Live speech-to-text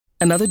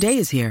Another day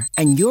is here,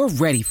 and you're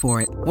ready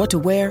for it. What to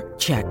wear?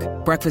 Check.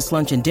 Breakfast,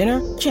 lunch, and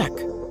dinner? Check.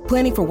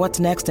 Planning for what's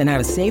next and how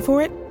to save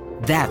for it?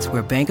 That's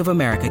where Bank of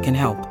America can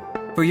help.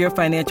 For your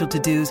financial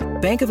to-dos,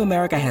 Bank of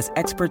America has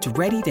experts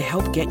ready to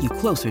help get you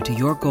closer to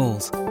your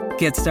goals.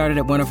 Get started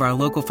at one of our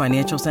local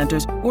financial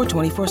centers or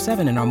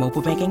 24/7 in our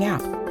mobile banking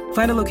app.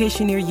 Find a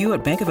location near you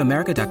at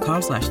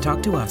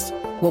bankofamerica.com/talktous.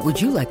 What would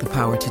you like the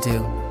power to do?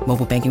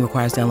 Mobile banking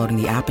requires downloading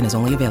the app and is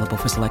only available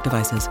for select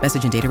devices.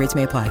 Message and data rates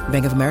may apply.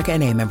 Bank of America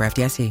N.A., member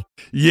FDIC.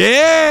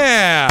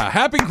 Yeah!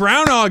 Happy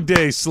Groundhog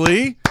Day,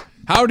 Slee.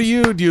 How do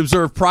you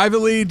observe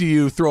privately? Do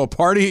you throw a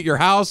party at your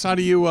house? How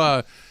do you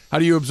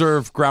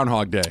observe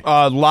Groundhog Day?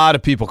 A lot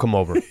of people come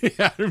over.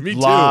 Yeah, me too.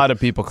 A lot of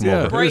people come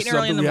over. Bright There's and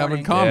early in something the we have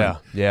in morning. common.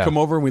 Yeah. Come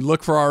over and we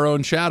look for our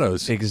own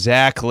shadows.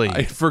 Exactly.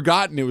 I had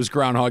forgotten it was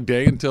Groundhog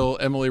Day until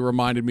Emily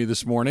reminded me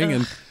this morning,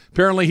 and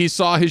apparently he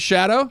saw his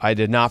shadow. I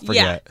did not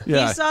forget.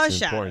 Yeah. He saw a It's an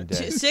shadow. important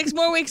day. 6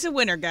 more weeks of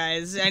winter,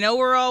 guys. I know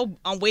we're all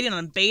waiting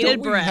on bated Don't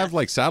we breath. have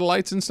like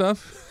satellites and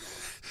stuff?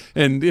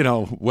 And,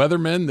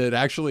 weathermen that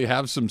actually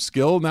have some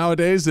skill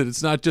nowadays, that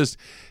it's not just,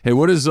 hey,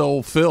 what does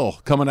old Phil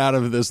coming out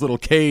of this little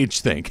cage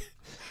think?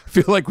 I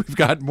feel like we've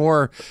got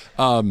more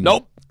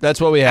Nope. That's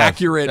what we have.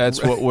 accurate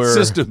That's what we're.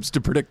 systems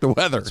to predict the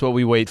weather. That's what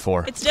we wait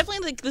for. It's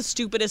definitely like the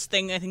stupidest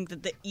thing I think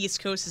that the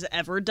East Coast has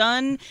ever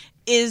done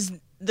is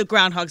the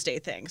Groundhog's Day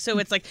thing. So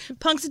it's like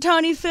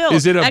Punxsutawney Phil.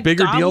 Is it a at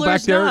bigger deal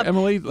back Gobbler's there, Knob.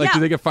 Emily? Like, yeah, do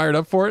they get fired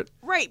up for it?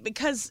 right,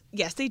 because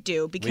yes, they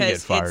do. Because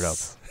get fired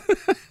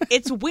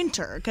it's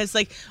winter. Because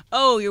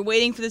you're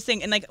waiting for this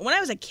thing, and like when I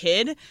was a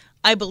kid,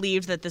 I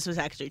believed that this was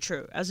actually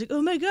true. I was like,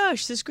 oh my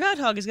gosh, this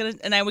groundhog is gonna,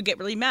 and I would get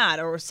really mad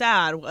or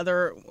sad,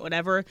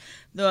 whatever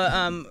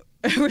the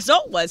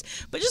result was.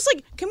 But just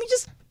like, I'm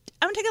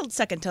gonna take a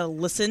second to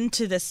listen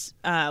to this,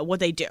 what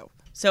they do.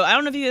 So I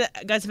don't know if you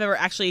guys have ever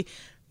actually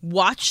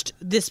watched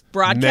this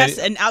broadcast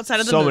and outside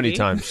of the movie. So many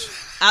times.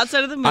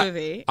 Outside of the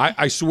movie.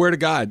 I swear to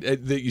God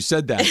that you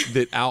said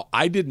that Al,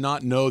 I did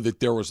not know that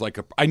there was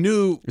I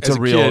knew It's as a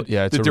real- kid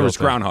yeah, it's that a there real was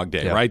thing. Groundhog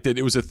Day, Yeah. right? That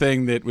it was a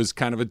thing that was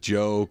kind of a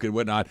joke and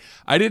whatnot.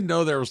 I didn't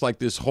know there was like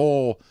this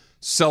whole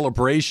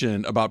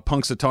celebration about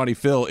Punxsutawney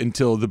Phil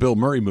until the Bill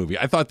Murray movie.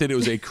 I thought that it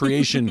was a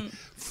creation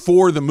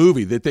for the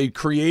movie, that they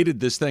created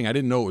this thing. I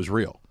didn't know it was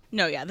real.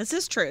 No, yeah, this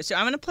is true. So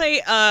I'm going to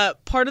play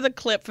part of the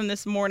clip from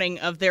this morning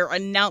of their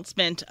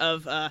announcement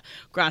of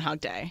Groundhog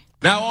Day.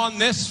 Now on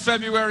this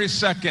February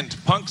 2nd,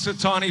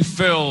 Punxsutawney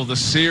Phil, the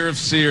seer of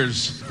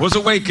seers, was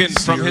awakened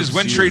from his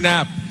wintry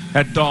nap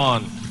at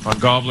dawn on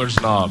Gobbler's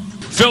Knob.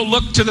 Phil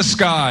looked to the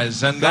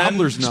skies and then,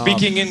 Gobbler's Knob.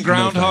 speaking in No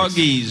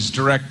groundhogese,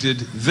 directed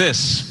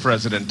this,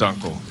 President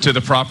Dunkel, to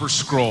the proper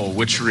scroll,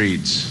 which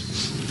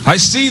reads, I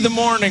see the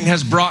morning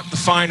has brought the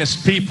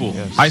finest people.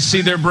 Yes. I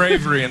see their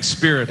bravery and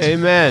spirit.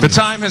 Amen. The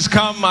time has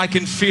come, I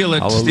can feel it.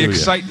 Hallelujah. The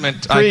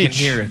excitement, I can Preach.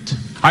 hear it.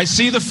 I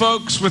see the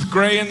folks with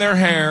gray in their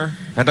hair,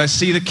 and I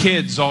see the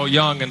kids all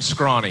young and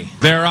scrawny.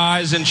 Their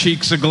eyes and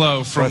cheeks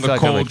aglow from I the feel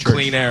like I'm at cold, church.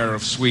 clean air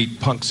of sweet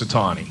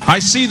Punxsutawney. I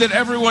see that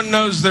everyone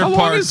knows their How long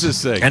parts, is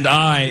this thing? and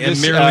I am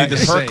This, merely the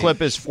her same.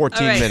 clip is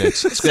 14 All right.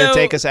 minutes. It's going to So-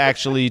 take us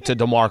actually to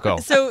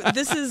DeMarco. So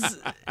this is,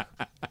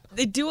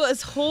 they do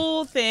this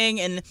whole thing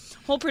and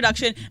whole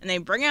production, and they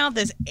bring out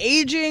this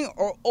aging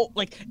or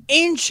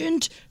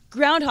ancient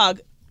groundhog.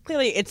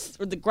 Clearly,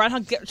 the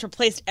groundhog gets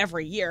replaced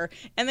every year,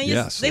 and they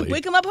Lee.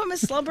 wake him up from his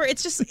slumber.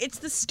 It's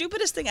the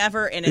stupidest thing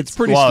ever, and It's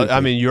pretty Well, stupid. I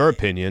mean, your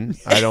opinion.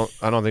 I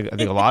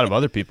think a lot of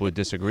other people would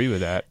disagree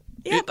with that.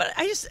 yeah. But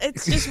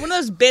it's just one of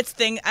those bits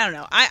thing. I don't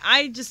know.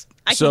 I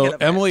can So get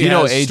over Emily Do you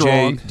know has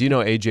strong. AJ? Do you know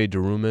AJ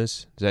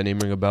Darumas? Does that name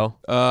ring a bell?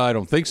 I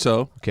don't think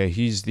so. Okay,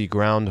 he's the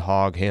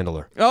groundhog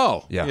handler.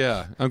 Oh, Yeah.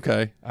 yeah.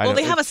 Okay. I Well, don't-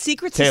 they have a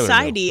secret Taylor knew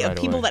society of right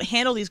people away. that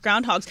handle these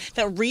groundhogs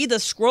that read the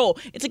scroll.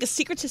 It's like a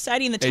secret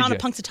society in the town of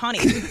AJ. Punxsutawney.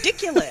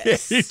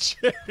 It's ridiculous.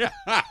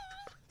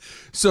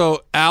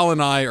 So Al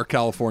and I are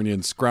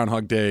Californians.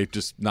 Groundhog Day,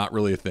 just not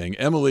really a thing.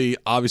 Emily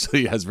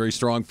obviously has very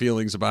strong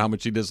feelings about how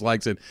much she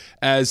dislikes it.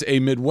 As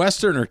a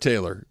Midwesterner,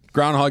 Taylor,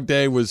 Groundhog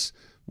Day was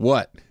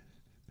what?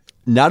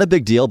 Not a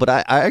big deal, but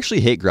I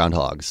actually hate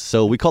groundhogs.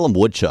 So we call them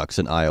woodchucks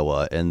in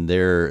Iowa, and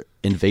they're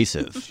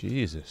invasive.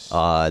 Jesus.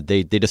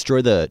 They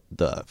destroy the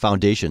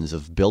foundations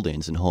of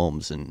buildings and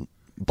homes and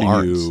Do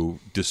barns. you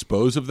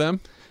dispose of them?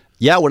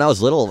 Yeah, when I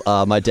was little,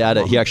 my dad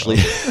he actually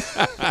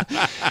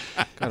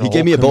he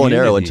gave me a bow and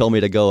arrow and told me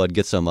to go and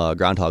get some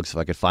groundhogs if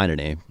I could find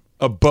any.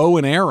 A bow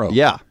and arrow.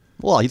 Yeah.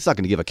 Well, he's not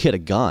going to give a kid a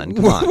gun.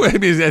 Come on. I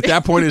mean, at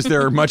that point, is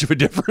there much of a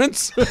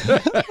difference?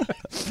 I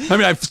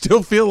mean, I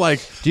still feel like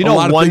Do you a know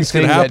lot of one things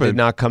thing can that happen. did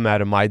not come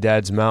out of my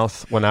dad's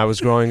mouth when I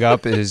was growing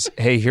up is,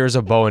 hey, here's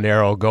a bow and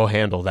arrow, go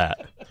handle that.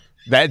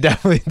 That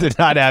definitely did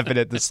not happen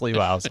at the Sleeve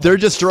House. They're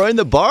destroying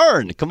the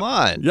barn. Come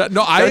on. Yeah,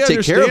 no, I Gotta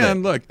take care of it.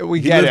 understand. Look, We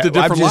he get lived it. a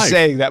different I'm just life.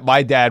 saying that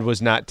my dad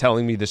was not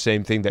telling me the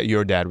same thing that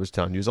your dad was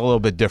telling you. It was a little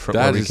bit different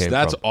where we came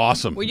That's from.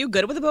 awesome. Were you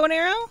good with a bow and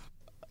arrow?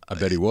 I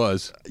bet he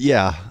was.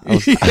 Yeah. I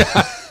was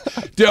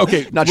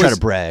Okay, not trying to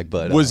brag,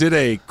 but Was it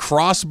a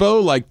crossbow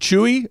like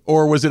Chewie,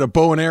 or was it a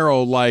bow and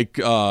arrow like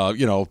you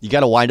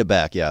got to wind it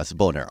back. Yeah, it's a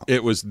bow and arrow.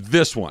 it was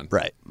this one?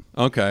 Right.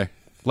 Okay.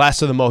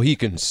 Last of the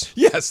Mohicans.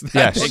 Yes.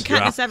 That Yes. was-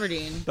 Katniss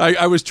Everdeen.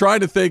 I was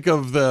trying to think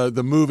of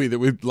the movie that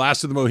we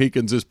Last of the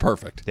Mohicans is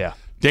perfect. Yeah.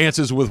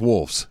 Dances with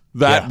Wolves.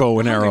 That Yeah. bow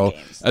and Hunger arrow,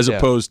 Games. as Yeah.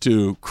 opposed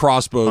to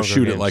crossbow, Hunger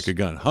shoot it Games. like a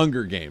gun.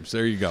 Hunger Games.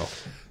 There you go.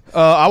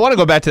 I want to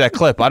go back to that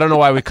clip. I don't know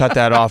why we cut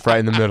that off right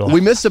in the middle.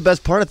 We missed the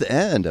best part at the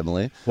end,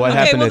 Emily. What Okay,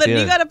 happened well at then the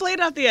you end? got to play it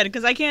off the end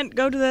because I can't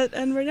go to that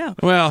end right now.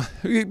 Well,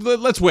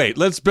 let's wait.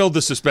 Let's build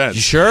the suspense.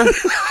 You sure?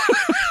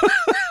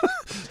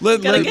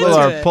 Let, Gotta let, get People to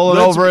are it. pulling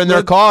Let's- over in their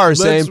let's- cars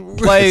let's- saying,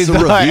 play it's a the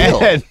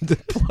reveal. end.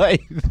 Play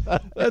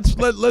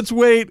the... let's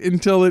wait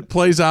until it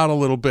plays out a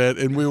little bit,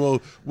 and we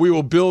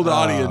will build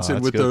audience in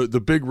that's with good.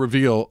 the big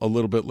reveal a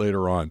little bit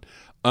later on.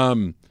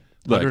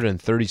 Look,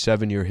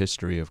 137-year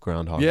history of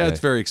Groundhog yeah, Day. it's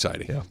very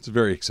exciting. It's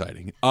very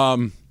exciting.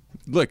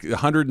 Look,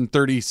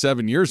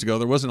 137 years ago,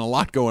 there wasn't a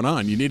lot going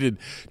on. You needed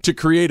to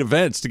create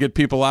events to get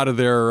people out of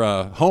their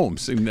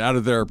homes and out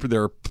of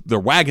their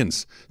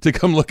wagons to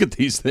come look at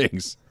these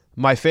things.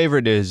 My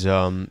favorite is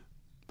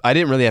I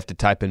didn't really have to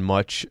type in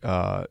much.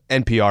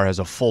 NPR has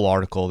a full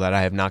article that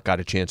I have not got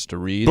a chance to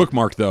read.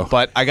 Bookmark, though.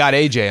 But I got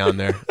AJ on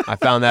there. I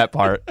found that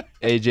part.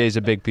 AJ's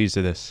a big piece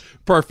of this.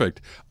 Perfect.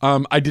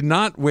 I did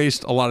not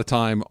waste a lot of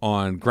time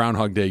on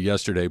Groundhog Day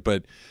yesterday,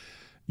 but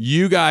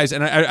you guys,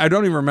 and I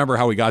don't even remember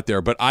how we got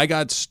there, but I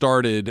got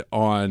started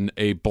on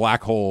a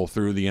black hole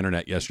through the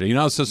internet yesterday. You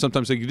know, so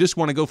sometimes like, you just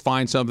want to go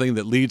find something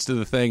that leads to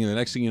the thing, and the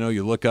next thing you know,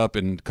 you look up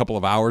and a couple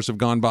of hours have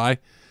gone by.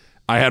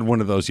 I had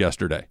one of those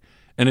yesterday.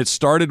 And it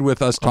started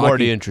with us I'm talking.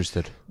 already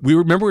interested. We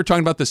were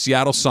talking about the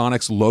Seattle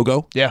Sonics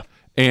logo. Yeah.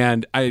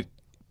 And a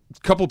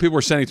couple of people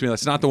were sending it to me.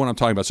 That's not the one I'm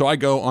talking about. So I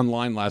go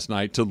online last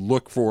night to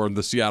look for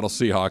the Seattle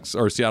Seahawks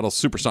or Seattle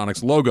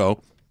Supersonics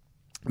logo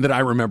that I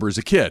remember as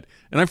a kid.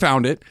 And I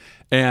found it.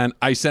 And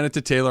I sent it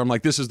to Taylor. I'm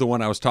like, this is the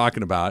one I was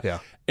talking about. Yeah.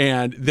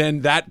 And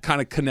then that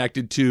kind of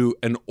connected to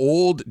an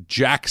old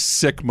Jack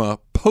Sikma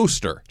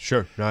poster.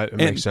 Sure. No, it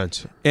makes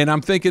sense. And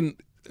I'm thinking,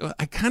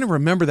 I kind of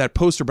remember that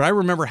poster, but I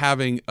remember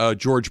having a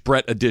George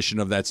Brett edition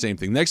of that same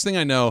thing. Next thing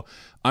I know,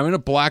 I'm in a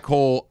black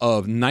hole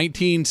of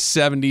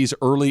 1970s,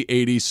 early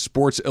 80s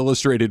Sports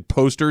Illustrated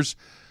posters.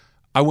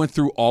 I went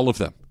through all of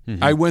them.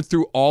 I went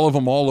through all of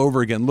them all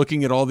over again,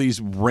 looking at all these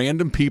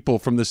random people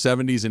from the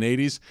 70s and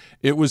 80s.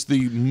 It was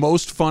the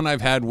most fun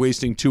I've had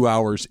wasting 2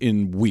 hours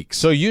in weeks.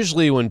 So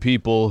usually when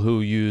people who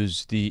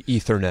use the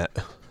Ethernet,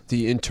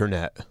 the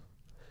internet,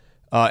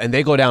 and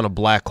they go down a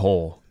black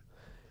hole,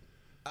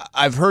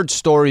 I've heard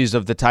stories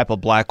of the type of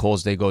black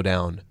holes they go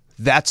down.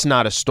 That's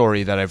not a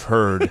story that I've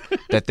heard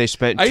that they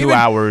spent 2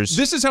 hours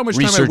This is how much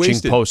time I researching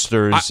wasted.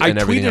 posters I and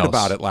everything tweeted else.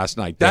 about it last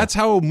night. That's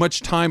how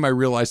much time I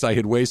realized I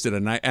had wasted,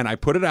 and I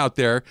put it out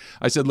there.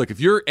 I said, look, if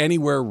you're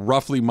anywhere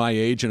roughly my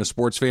age and a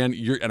sports fan,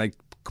 and I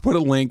put a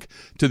link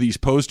to these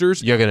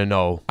posters, You're going to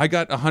know. I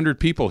got 100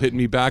 people hitting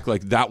me back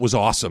like, that was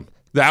awesome.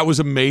 That was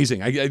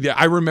amazing.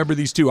 I remember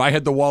these two. I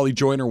had the Wally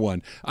Joyner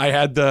one. I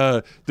had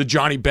the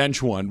Johnny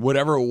Bench one.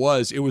 Whatever it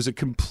was a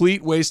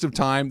complete waste of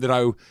time that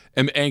I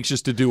am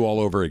anxious to do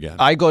all over again.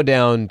 I go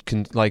down,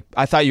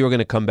 I thought you were going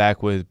to come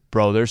back with,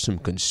 bro, there's some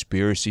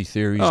conspiracy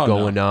theories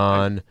going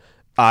on.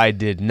 I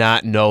did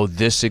not know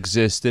this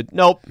existed.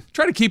 Nope.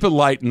 Try to keep it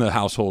light in the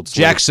household.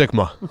 Jack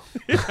Sikma.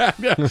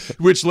 Yeah,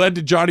 which led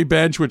to Johnny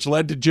Bench, which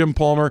led to Jim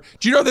Palmer.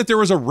 Do you know that there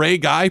was a Ray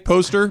Guy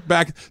poster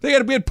back? We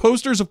had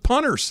posters of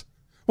punters.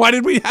 Why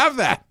did we have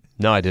that?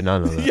 No, I did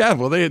not know that. Yeah,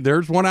 well,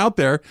 there's one out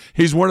there.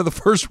 He's one of the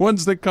first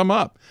ones that come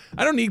up.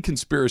 I don't need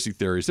conspiracy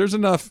theories. There's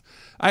enough.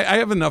 I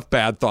have enough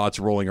bad thoughts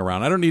rolling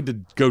around. I don't need to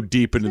go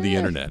deep into the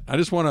internet. I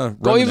just want to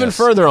Go even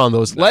further on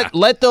those.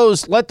 Let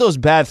those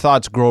bad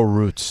thoughts grow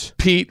roots.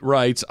 Pete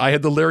writes, I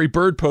had the Larry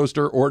Bird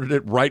poster, ordered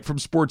it right from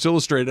Sports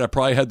Illustrated. I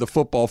probably had the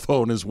football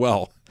phone as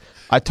well.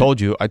 I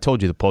told you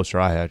the poster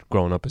I had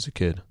growing up as a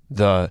kid.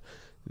 The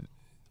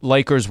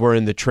Lakers were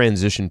in the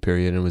transition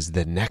period, and it was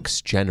the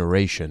next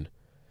generation.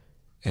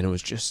 And it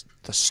was just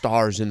the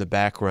stars in the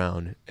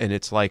background. And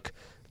it's like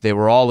they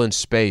were all in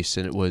space,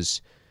 and it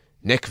was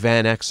Nick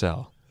Van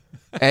Exel,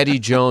 Eddie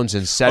Jones,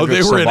 and Cedric they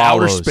were Ceballos. in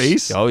outer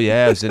space? Oh,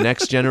 yeah, it was the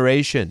next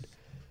generation.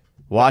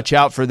 Watch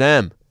out for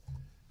them.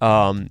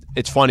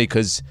 It's funny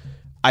because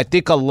I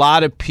think a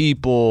lot of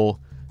people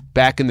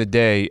back in the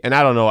day, and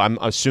I don't know, I'm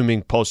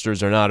assuming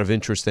posters are not of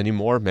interest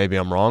anymore. Maybe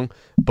I'm wrong.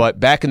 But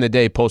back in the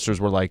day,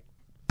 posters were like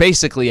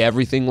basically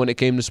everything when it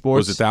came to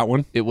sports. Was it that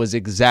one? It was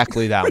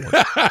exactly that one.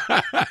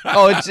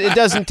 It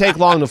doesn't take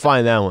long to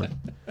find that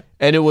one.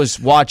 And it was,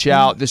 watch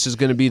out, this is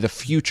going to be the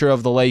future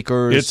of the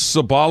Lakers. It's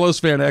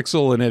Ceballos, Van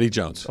Exel, and Eddie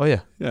Jones. Oh,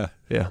 yeah. Yeah.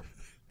 Yeah.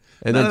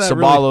 And None then of that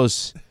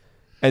Ceballos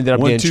ended up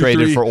 1, getting 2,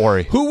 traded 3. for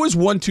Ori. Who was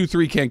 1, 2,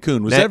 3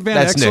 Cancun? Was that Van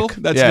That's Exel? Nick.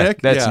 That's Yeah,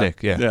 Nick? that's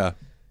Nick, yeah.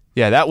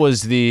 Yeah, that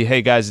was the,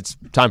 hey, guys, it's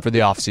time for the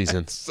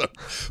offseason. So,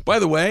 by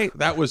the way,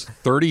 that was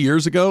 30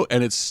 years ago,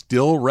 and it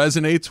still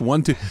resonates.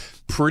 1, 2.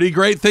 Pretty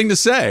great thing to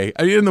say.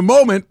 I mean, in the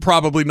moment,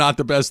 probably not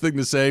the best thing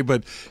to say,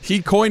 but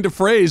he coined a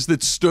phrase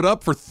that stood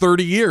up for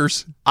 30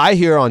 years. I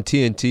hear on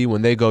TNT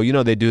when they go,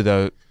 they do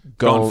the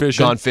Gone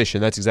fishing? Gone fishing.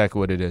 That's exactly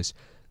what it is.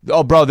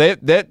 Oh, bro, the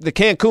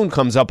Cancun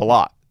comes up a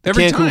lot.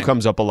 Every Cancun time.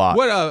 comes up a lot.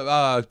 What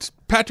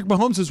Patrick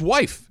Mahomes'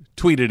 wife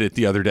tweeted it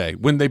the other day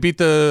when they beat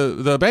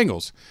the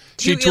Bengals.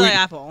 To Eli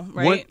Apple,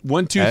 right?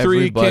 1, 2, 3,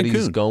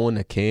 Everybody's Cancun. going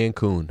to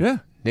Cancun. Yeah.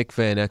 Nick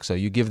Van Exel,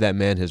 you give that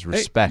man his Hey,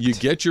 respect. you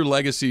get your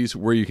legacies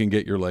where you can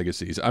get your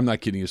legacies. I'm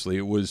not kidding you, Slee.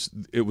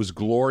 It was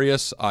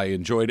glorious. I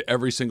enjoyed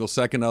every single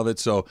second of it.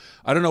 So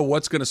I don't know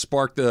what's going to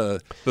spark the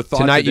thought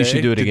Tonight today, you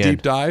should do it the again.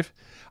 Deep dive.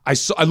 I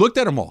looked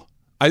at them all.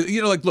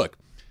 Look.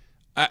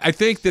 I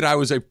think that I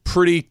was a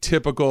pretty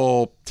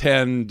typical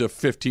 10 to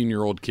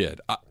 15-year-old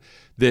kid.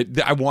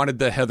 That I wanted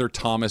the Heather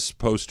Thomas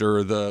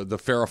poster, the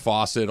Farrah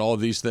Fawcett, all of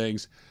these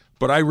things.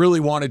 But I really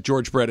wanted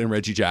George Brett and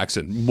Reggie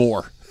Jackson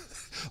more.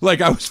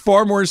 Like, I was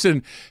far more interested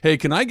in, hey,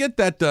 can I get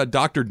that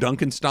Dr.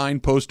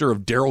 Duncanstein poster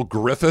of Daryl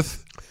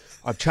Griffith?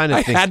 I'm trying to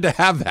think. I had to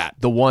have that.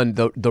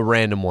 The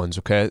random ones,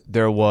 okay?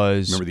 There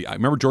was...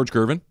 Remember George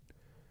Gervin?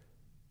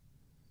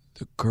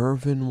 The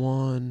Gervin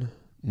one?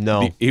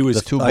 No. He was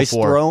the two Ice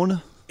before.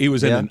 Throne. He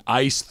was in an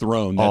ice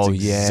throne. That's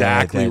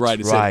exactly that's right.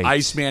 It right. said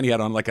Iceman. He had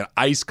on like an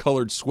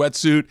ice-colored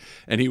sweatsuit,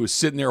 and he was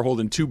sitting there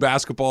holding 2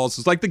 basketballs.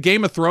 It's like the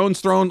Game of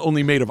Thrones throne,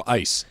 only made of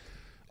ice.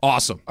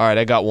 Awesome. All right,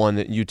 I got one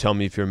that you tell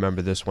me if you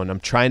remember this one. I'm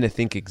trying to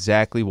think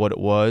exactly what it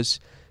was.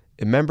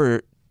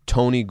 Remember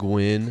Tony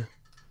Gwynn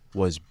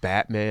was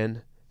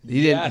Batman?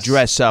 He didn't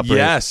dress up.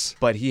 Yes.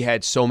 But he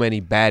had so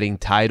many batting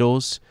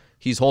titles.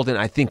 He's holding,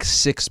 I think,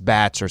 6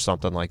 bats or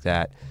something like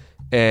that.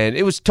 And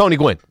it was Tony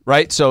Gwynn,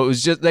 right? So it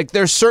was just like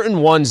there's certain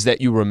ones that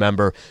you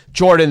remember.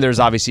 Jordan, there's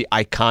obviously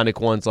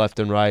iconic ones left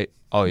and right.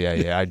 Oh,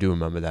 yeah, I do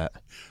remember that.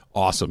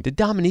 Awesome. Did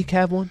Dominique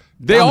have one?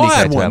 They all Dominique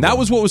had to one. have That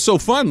was what was so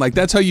fun. Like,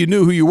 that's how you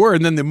knew who you were.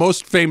 And then the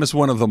most famous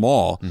one of them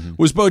all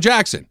was Bo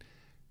Jackson.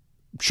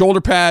 Shoulder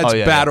pads,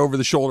 bat over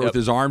the shoulder with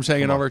his arms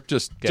hanging over.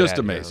 Just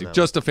amazing.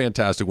 Just a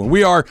fantastic one.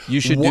 You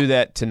should do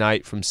that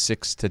tonight from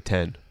 6 to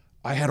 10.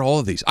 I had all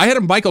of these. I had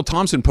a Michael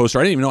Thompson poster.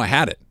 I didn't even know I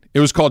had it. It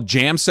was called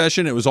Jam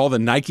Session. It was all the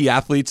Nike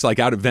athletes like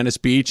out at Venice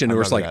Beach, and there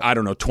was like, I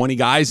don't know, 20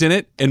 guys in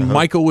it, and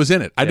Michael was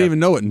in it. I didn't even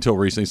know it until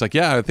recently. He's like,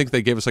 yeah, I think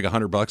they gave us like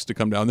 $100 to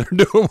come down there and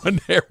do it one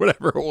day or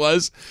whatever it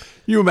was.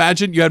 You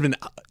imagine you had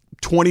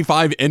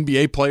 25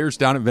 NBA players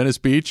down at Venice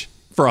Beach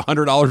for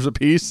 $100 a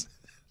piece?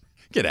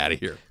 Get out of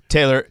here.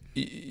 Taylor,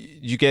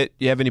 you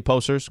have any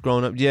posters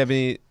growing up? Do you have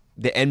the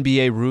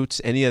NBA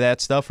roots, any of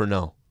that stuff, or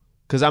no?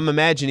 Because I'm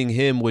imagining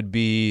him would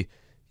be,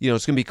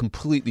 it's going to be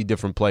completely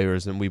different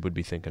players than we would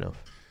be thinking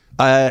of.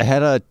 I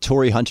had a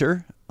Torrey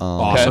Hunter.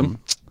 Awesome.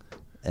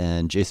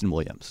 And Jason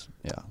Williams.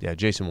 Yeah,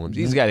 Jason Williams.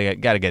 He's got to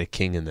get a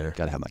king in there.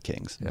 Got to have my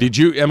kings. Yeah. Did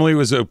you, Emily,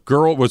 was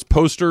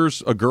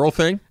posters a girl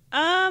thing?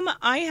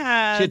 I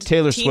had she had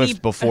Taylor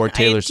Swift before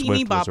Taylor Swift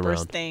was boppers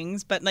around.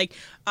 Things, but like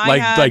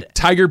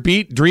Tiger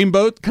Beat,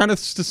 Dreamboat kind of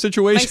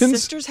situations. My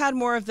sisters had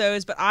more of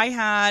those, but I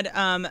had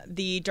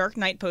the Dark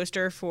Knight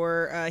poster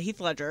for Heath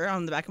Ledger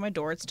on the back of my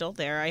door. It's still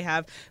there. I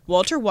have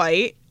Walter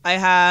White. I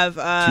have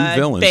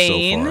 2 villains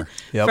Bane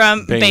so far.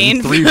 from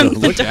Bane 3 from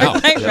Look The out.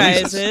 Dark Knight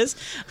Rises.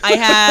 I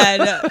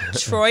had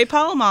Troy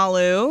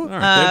Polamalu,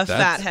 right,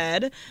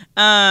 Fathead.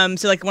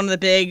 So like one of the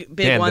big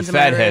ones in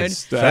my room.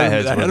 Fatheads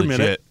That were had a minute.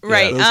 legit.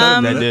 Right.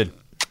 That did.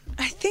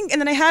 I think, and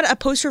then I had a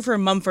poster for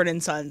Mumford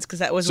and Sons because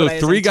that was So what I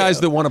was 3 into.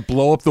 guys that want to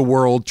blow up the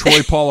world: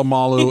 Troy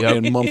Polamalu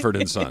and Mumford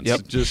and Sons.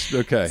 Yep. Just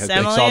okay. Makes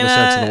all the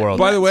sense in the world.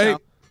 By the way,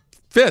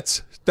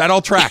 fits. That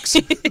all tracks.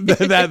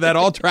 that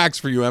all tracks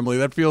for you, Emily.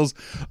 That feels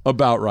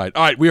about right.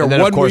 All right, we are and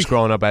then, 1 of course, week.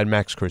 growing up, I had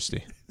Max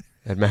Christie.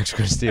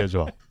 As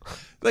well.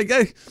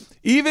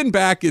 Even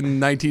back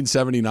in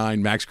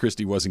 1979, Max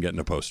Christie wasn't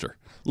getting a poster.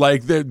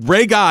 Like the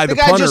Ray Guy, the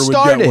guy punter, just would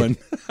started. get one.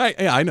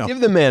 I know.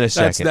 Give the man a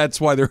second. That's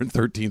why they're in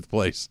 13th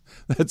place.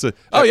 I remember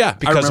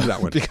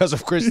that one. Because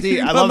of Christie.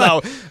 I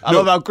love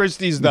how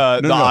Christie's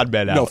the odd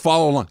man out. No,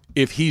 follow along.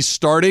 If he's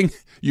starting,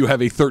 you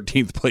have a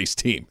 13th place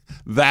team.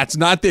 That's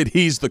not that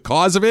he's the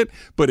cause of it,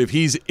 but if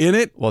he's in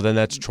it, well, then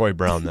that's Troy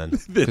Brown then,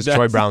 because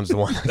Troy Brown's the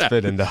one that's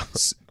fit into.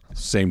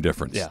 Same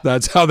difference. Yeah.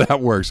 That's how that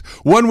works.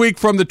 1 week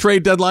from the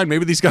trade deadline,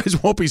 maybe these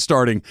guys won't be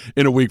starting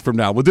in a week from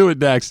now. We'll do it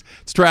next.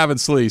 It's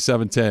Travis Slee,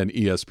 710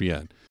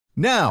 ESPN.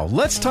 Now,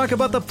 let's talk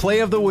about the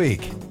play of the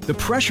week. The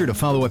pressure to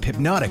follow up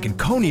Hypnotic and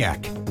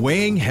Cognac,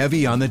 weighing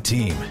heavy on the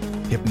team.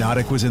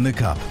 Hypnotic was in the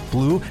cup,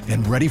 blue,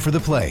 and ready for the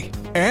play.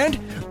 And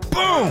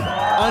boom!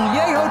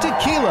 Añejo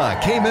Tequila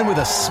came in with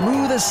a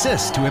smooth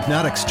assist to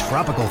Hypnotic's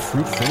tropical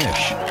fruit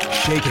finish.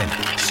 Shaken,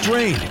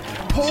 strained,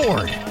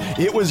 poured.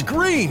 It was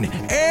green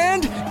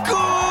and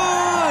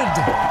good!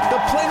 The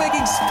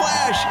playmaking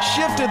splash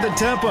shifted the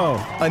tempo.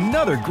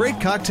 Another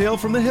great cocktail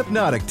from the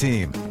Hypnotic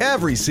team.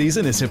 Every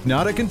season is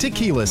Hypnotic and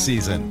Tequila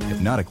season.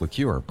 Hypnotic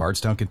Liqueur,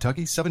 Bardstown,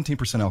 Kentucky,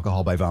 17%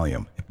 alcohol by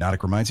volume.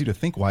 Hypnotic reminds you to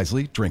think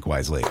wisely, drink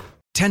wisely.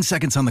 10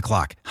 seconds on the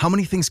clock. How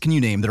many things can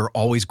you name that are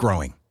always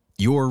growing?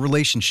 Your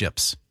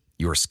relationships,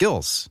 your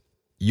skills,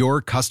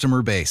 your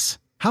customer base.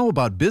 How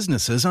about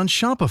businesses on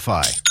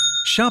Shopify?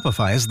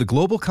 Shopify is the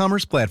global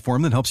commerce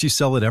platform that helps you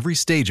sell at every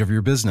stage of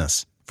your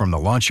business. From the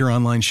launch your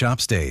online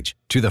shop stage,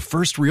 to the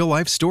first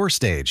real-life store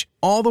stage,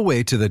 all the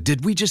way to the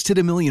did we just hit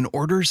a million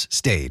orders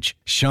stage.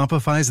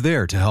 Shopify's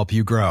there to help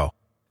you grow.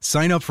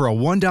 Sign up for a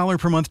 $1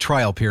 per month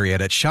trial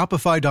period at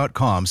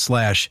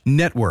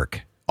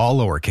shopify.com/network. all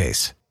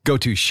lowercase. Go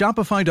to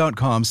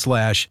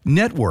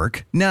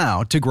shopify.com/network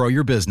now to grow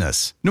your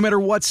business, no matter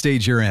what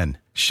stage you're in.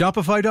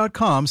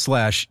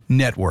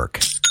 Shopify.com/network.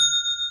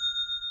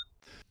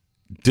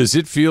 Does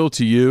it feel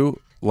to you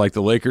like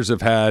the Lakers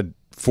have had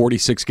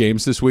 46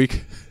 games this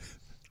week?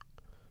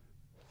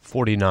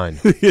 49.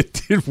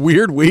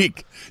 Weird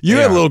week. You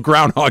They had a are. little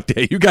Groundhog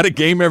Day. You got a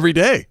game every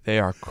day. They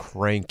are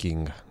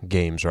cranking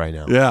games right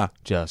now. Yeah.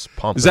 Just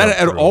pumping. Is that up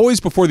and through.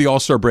 always before the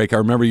All-Star break? I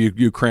remember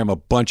you cram a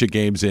bunch of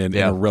games in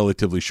Yeah. a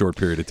relatively short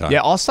period of time. Yeah,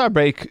 All-Star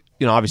break,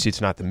 obviously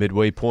it's not the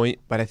midway point,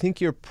 but I think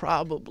you're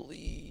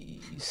probably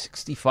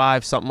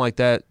 65, something like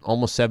that,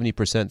 almost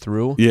 70%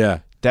 through. Yeah.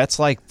 That's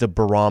like the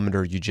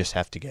barometer you just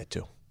have to get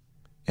to.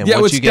 And Yeah,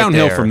 once it's you get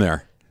downhill from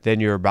there. Then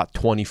you're about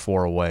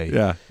 24 away.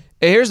 Yeah.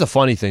 And here's the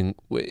funny thing.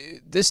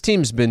 This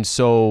team's been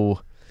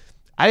so...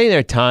 I think there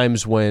are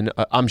times when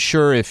I'm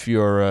sure if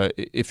you're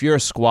a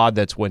squad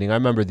that's winning, I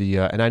remember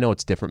and I know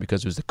it's different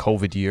because it was the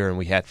COVID year and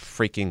we had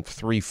freaking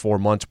 3-4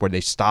 months where they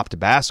stopped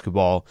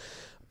basketball,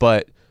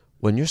 but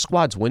when your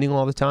squad's winning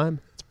all the time,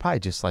 it's probably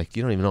just like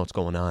you don't even know what's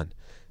going on.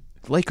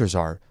 The Lakers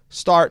are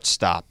start,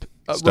 stop,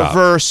 Stop.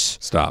 reverse,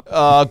 Stop.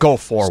 go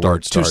forward,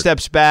 Start. 2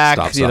 steps back,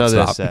 Stop. this,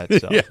 Stop. that.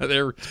 So. Yeah,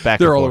 they're back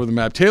all and forth. over the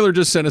map. Taylor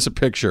just sent us a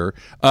picture.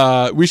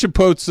 We should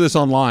post this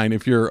online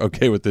if you're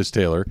okay with this,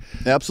 Taylor.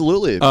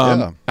 Absolutely.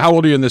 Yeah. How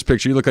old are you in this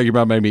picture? You look like you're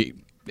about maybe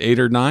 8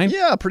 or 9.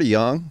 Yeah, pretty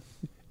young.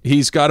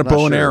 He's got a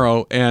bow and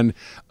arrow, and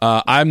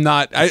I'm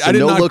not. I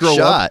did not no-look grow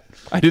shot. up.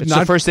 I did It's not.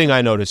 the first thing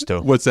I noticed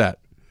too. What's that?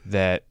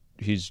 That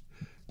he's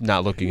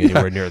not looking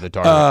anywhere near the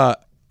target.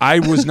 I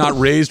was not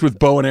raised with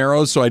bow and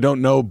arrows, so I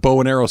don't know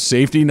bow and arrow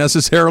safety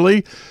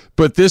necessarily.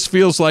 But this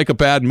feels like a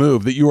bad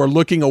move that you are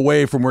looking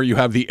away from where you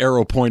have the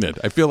arrow pointed.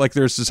 I feel like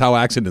this is how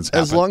accidents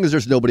happen. As long as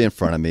there's nobody in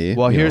front of me.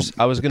 Well, you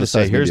I was going to say,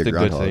 besides maybe here's a the good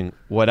groundhog. thing.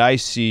 What I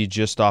see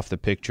just off the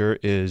picture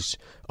is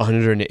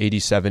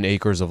 187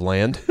 acres of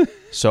land.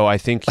 So I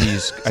think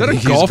he's. Is that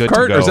a golf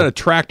cart or is that a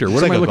tractor?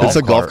 What am like I a looking It's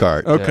a golf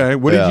cart. Okay,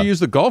 what Yeah. did you use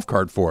the golf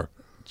cart for?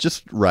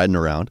 Just riding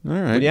around. All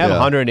right. When you have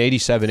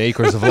 187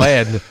 acres of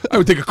land, I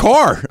would think a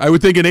car. I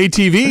would think an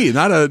ATV,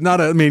 not a.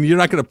 I mean, you're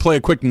not going to play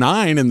a quick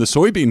 9 in the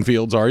soybean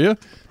fields, are you?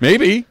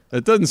 Maybe.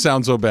 That doesn't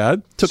sound so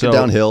bad. Took So- it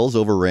down hills,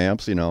 over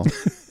ramps,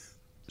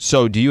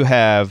 so do you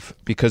have,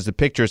 because the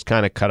picture is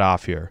kind of cut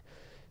off here,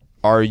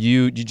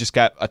 you just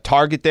got a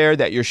target there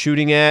that you're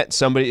shooting at,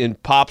 somebody in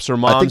pops or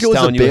moms I think it was a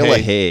telling you, bale hey,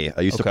 of hay.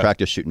 I used to Okay.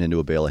 practice shooting into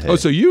a bale of hay. Oh,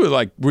 so you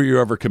were you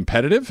ever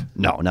competitive?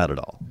 No, not at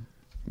all.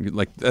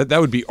 Like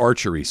that would be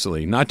archery,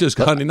 Celine. Not just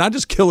hunting, not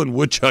just killing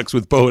woodchucks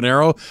with bow and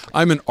arrow.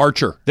 I'm an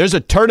archer. There's a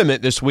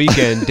tournament this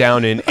weekend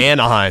down in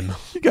Anaheim.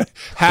 You got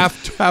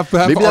half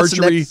Maybe that's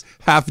the archery, next-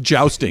 half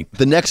jousting.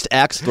 The next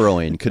axe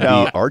throwing could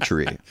No. be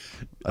archery. I think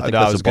No, I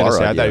that's was a gonna bar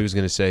say. I idea. thought he was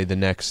going to say the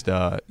next.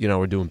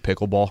 We're doing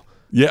pickleball.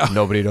 Yeah.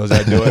 Nobody knows how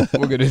to do it.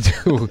 We're going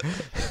to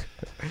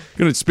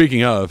do.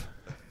 Speaking of,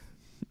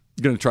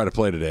 going to try to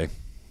play today,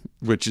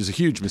 which is a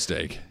huge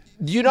mistake.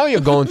 You're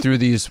going through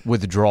these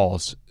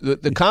withdrawals.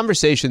 The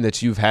conversation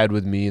that you've had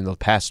with me in the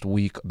past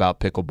week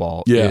about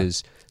pickleball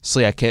is,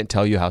 Slee, I can't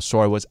tell you how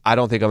sore I was. I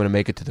don't think I'm going to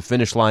make it to the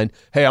finish line.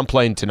 Hey, I'm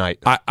playing tonight.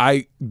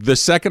 I the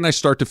second I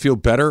start to feel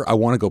better, I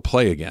want to go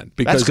play again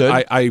because That's good.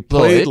 I Little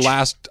played itch.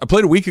 I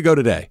played a week ago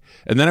today,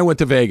 and then I went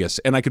to Vegas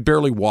and I could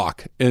barely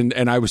walk and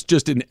I was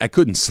just I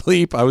couldn't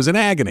sleep. I was in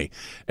agony,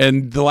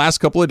 and the last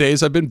couple of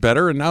days I've been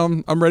better, and now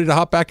I'm ready to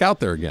hop back out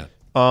there again.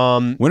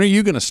 When are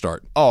you going to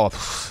start? I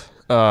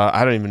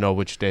don't even know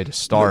which day to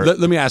start.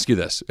 Let me ask you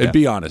this, and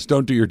be honest.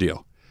 Don't do your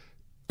deal.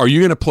 Are you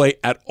going to play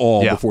at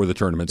all Yeah. before the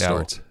tournament Yeah, I will.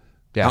 starts?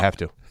 Yeah, I have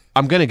to.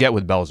 I'm going to get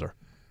with Belzer.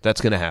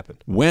 That's going to happen.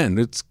 When?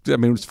 It's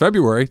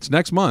February. It's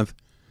next month.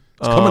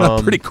 It's coming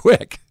up pretty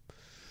quick.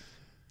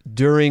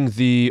 During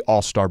the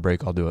All-Star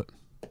break, I'll do it.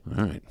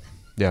 All right.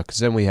 Yeah, because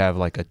then we have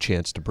like a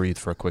chance to breathe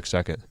for a quick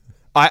second.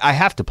 I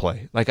have to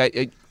play. Like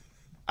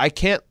I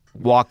can't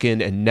walk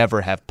in and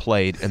never have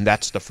played, and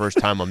that's the first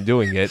time I'm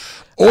doing it.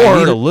 I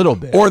need a little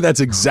bit. Or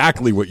that's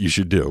exactly what you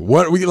should do.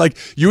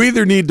 You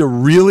either need to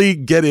really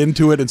get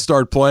into it and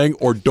start playing,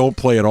 or don't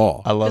play at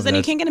all. I love Because then that.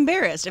 you can't get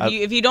embarrassed.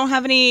 If you don't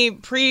have any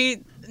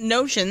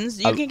pre-notions,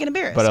 you can't get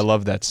embarrassed. But I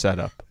love that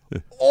setup.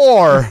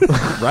 Or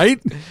Right?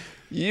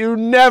 you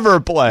never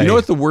play. You know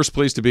what the worst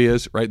place to be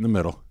is? Right in the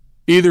middle.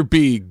 Either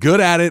be good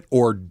at it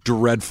or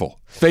dreadful.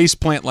 Face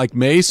plant like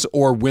Mace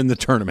or win the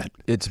tournament.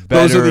 It's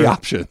better. Those are the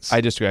options. I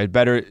disagree.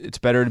 It's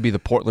better to be the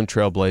Portland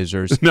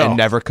Trailblazers No. and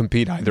never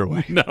compete either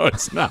way. No,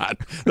 it's not.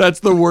 That's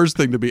the worst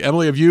thing to be.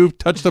 Emily, have you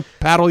touched the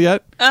paddle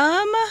yet?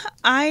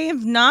 I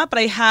have not, but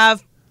I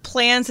have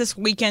plans this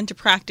weekend to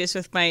practice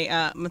with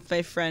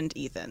my friend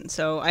Ethan.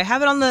 So I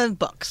have it on the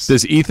books.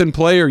 Does Ethan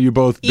play, or are you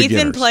both Ethan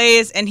beginners?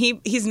 plays, and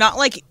he's not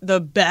like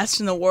the best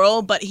in the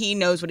world, but he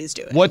knows what he's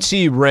doing. What's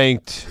he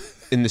ranked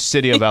in the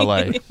city of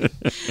LA?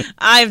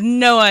 I have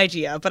no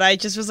idea, but I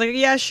just was like,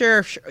 yeah, sure.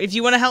 If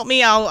you want to help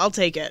me, I'll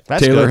take it.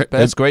 That's Taylor, good.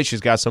 That's great.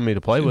 She's got somebody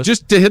to play with.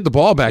 Just to hit the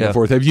ball back Yeah. and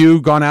forth. Have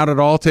you gone out at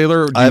all,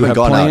 Taylor? Do I you haven't have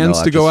gone out. plans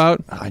No, to go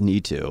out? I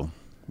need to.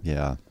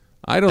 Yeah.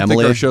 I don't Emily,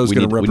 think our show's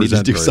going to we need to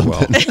represent do very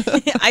well.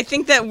 something. I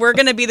think that we're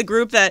going to be the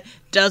group that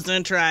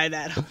doesn't try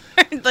that hard.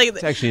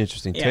 It's actually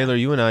interesting. Yeah. Taylor,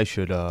 you and I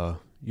should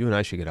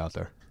get out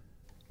there.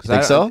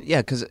 Think so?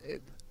 Yeah, because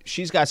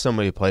she's got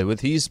somebody to play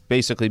with. He's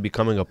basically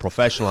becoming a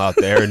professional out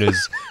there and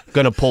is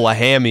going to pull a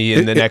hammy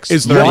in the next 30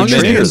 as long as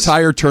the minutes.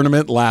 entire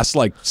tournament lasts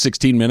like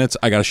 16 minutes,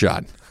 I got a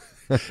shot.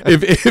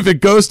 if it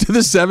goes to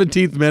the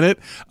 17th minute,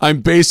 I'm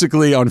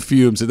basically on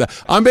fumes.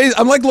 I'm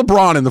like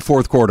LeBron in the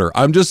fourth quarter.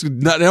 I'm just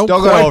don't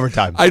go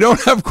overtime. I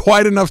don't have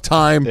quite enough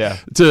time Yeah.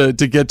 to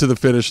get to the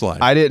finish line.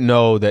 I didn't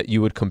know that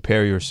you would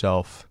compare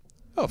yourself.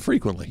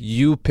 Frequently.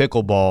 You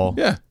pickleball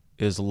Yeah.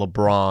 is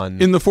LeBron.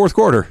 In the fourth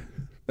quarter,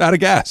 out of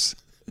gas.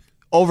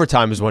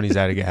 Overtime is when he's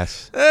out of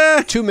gas.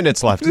 2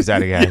 minutes left, he's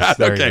out of gas. Yeah,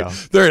 there okay. you go.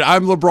 There,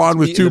 I'm LeBron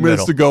with meet 2 in the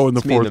minutes to middle. go in the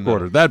Let's meet in fourth the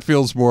quarter. middle. That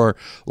feels more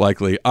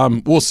likely.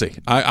 We'll see.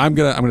 I'm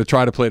gonna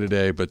try to play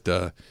today, but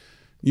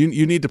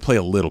you need to play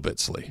a little bit,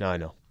 Slee. No, I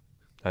know.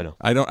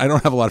 I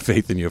don't have a lot of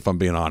faith in you, if I'm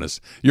being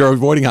honest. You're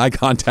avoiding eye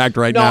contact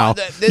right now.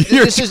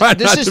 This is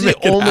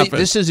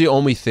the the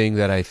only thing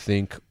that I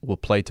think will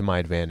play to my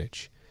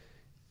advantage.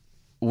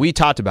 We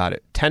talked about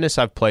it. Tennis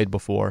I've played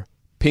before.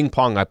 Ping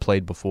pong I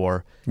played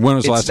before. When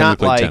was the last time you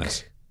played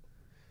tennis?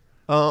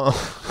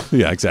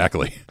 Yeah,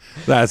 exactly.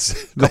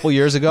 That's A couple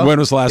years ago. When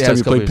was the last Yeah, time it's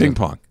you a couple played years ping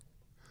ago. pong?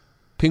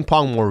 Ping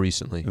pong more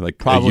recently, Like a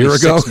probably year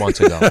ago? 6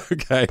 months ago.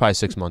 Okay. Probably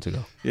 6 months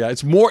ago. Yeah,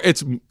 it's more.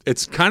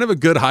 It's kind of a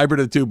good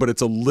hybrid of the two, but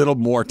it's a little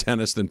more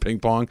tennis than ping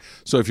pong.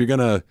 So if you're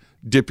gonna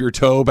dip your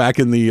toe back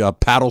in the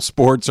paddle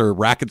sports or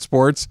racket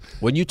sports,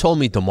 When you told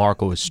me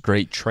DeMarco is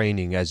straight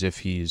training as if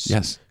he's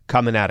Yes.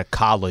 coming out of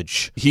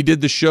college, he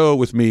did the show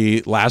with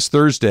me last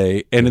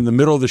Thursday, and in the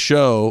middle of the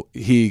show,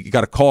 he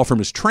got a call from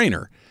his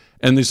trainer.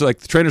 And he's like,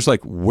 the trainer's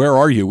like, "Where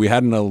are you?" We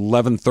had an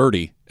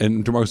 11:30,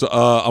 and DeMarco's,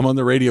 "I'm on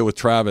the radio with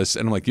Travis."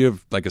 And I'm like, "You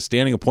have like a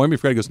standing appointment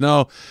for that?" He goes,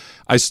 "No,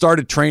 I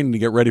started training to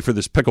get ready for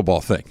this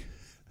pickleball thing."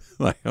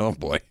 Like, oh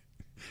boy,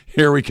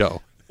 here we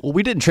go. Well,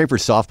 we didn't train for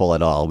softball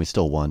at all. We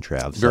still won,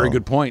 Trav. Very so,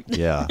 good point.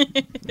 Yeah.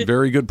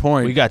 Very good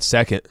point. we got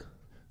second.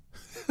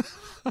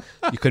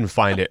 You couldn't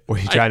find it. Were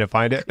you trying to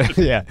find it?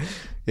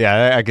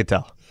 Yeah, I could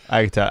tell.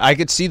 I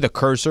could see the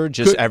cursor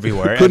just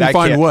everywhere. Couldn't and I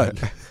find can't-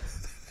 what?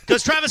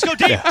 Does Travis go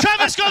deep?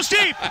 Travis goes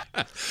deep.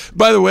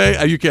 By the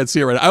way, you can't see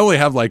it right now. I only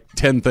have like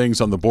 10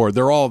 things on the board.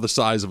 They're all the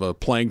size of a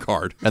playing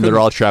card. And they're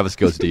all Travis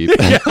Goes Deep.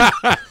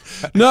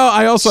 No,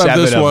 I also have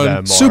 7 this of one.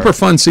 them are- Super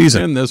fun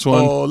season. And this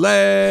one. Ole,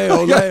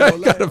 ole, I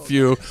got a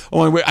few.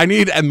 I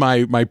need, and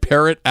my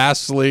parrot,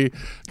 Astley,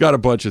 got a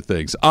bunch of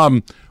things.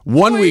 1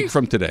 week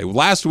from today,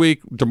 last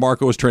week,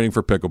 DeMarco was training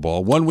for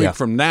pickleball. 1 week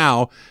from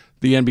now,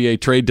 the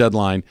NBA trade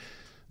deadline.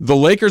 The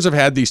Lakers have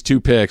had these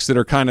 2 picks that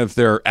are kind of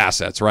their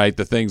assets, right?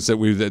 The things that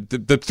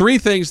the 3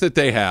 things that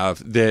they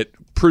have that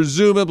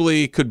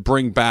presumably could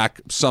bring back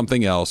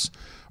something else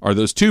are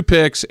those 2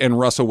 picks and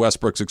Russell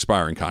Westbrook's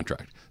expiring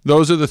contract.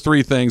 Those are the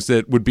 3 things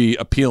that would be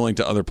appealing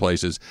to other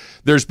places.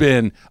 There's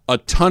been a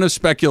ton of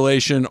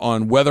speculation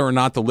on whether or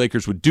not the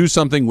Lakers would do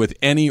something with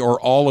any or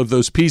all of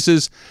those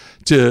pieces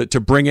to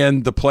bring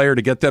in the player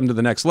to get them to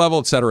the next level,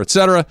 et cetera, et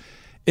cetera.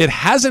 It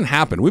hasn't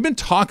happened. We've been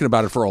talking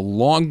about it for a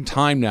long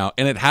time now,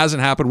 and it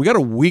hasn't happened. We got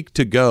a week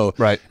to go.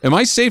 Right. Am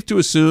I safe to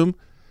assume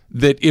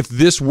that if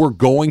this were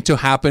going to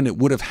happen, it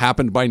would have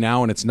happened by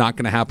now, and it's not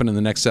going to happen in the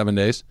next 7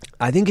 days?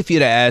 I think if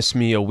you'd have asked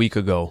me a week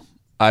ago,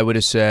 I would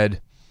have said,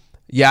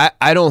 yeah,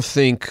 I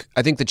think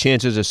the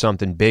chances of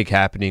something big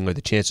happening or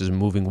the chances of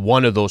moving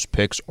one of those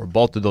picks or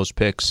both of those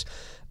picks,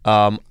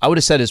 I would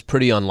have said is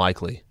pretty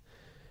unlikely.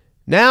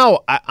 Now,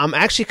 I'm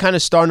actually kind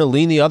of starting to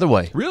lean the other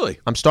way. Really?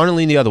 I'm starting to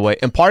lean the other way.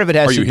 And part of it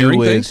has Are you to do hearing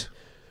with, things?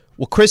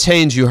 well, Chris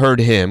Haynes, you heard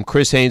him.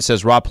 Chris Haynes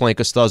says Rob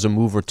Pelinka still has a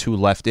move or 2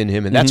 left in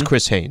him, and that's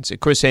Chris Haynes. And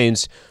Chris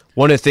Haynes,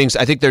 one of the things,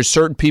 I think there's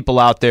certain people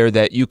out there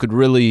that you could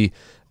really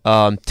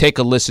take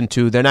a listen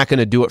to. They're not going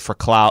to do it for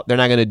clout. They're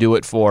not going to do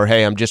it for,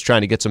 hey, I'm just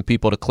trying to get some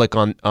people to click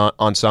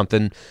on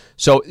something.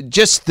 So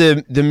just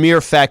the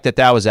mere fact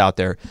that was out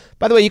there.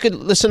 By the way, you could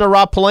listen to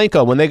Rob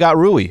Pelinka when they got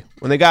Rui,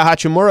 when they got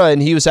Hachimura,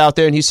 and he was out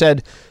there and he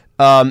said,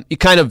 you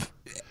kind of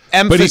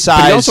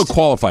emphasized. But he also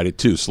qualified it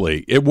too,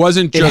 Slee. It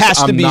wasn't just it has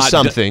to I'm be not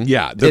something.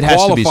 Yeah, the It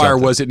has to be qualifier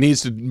something. was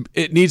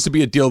it needs to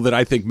be a deal that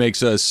I think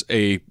makes us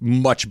a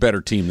much better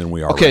team than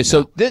we are. Okay, right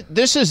so now.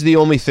 this is the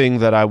only thing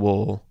that I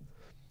will.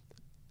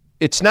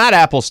 It's not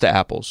apples to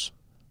apples.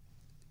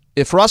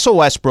 If Russell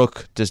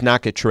Westbrook does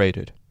not get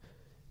traded,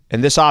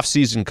 and this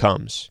offseason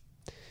comes,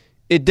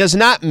 it does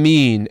not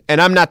mean, and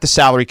I'm not the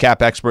salary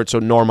cap expert, so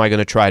nor am I going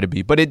to try to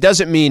be, but it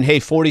doesn't mean, hey,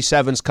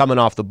 47's coming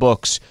off the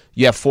books,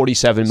 you have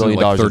 $47 million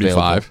like available.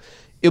 35?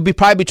 It'll be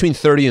probably between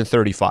 30 and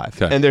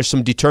 35. Okay. And there's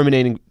some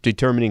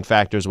determining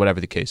factors, whatever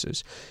the case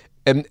is.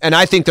 And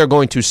I think they're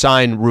going to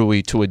sign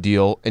Rui to a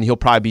deal, and he'll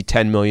probably be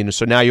 $10 million.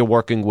 So now you're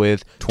working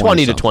with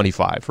 20 to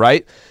 25,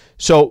 right?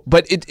 So,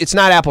 but it's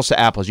not apples to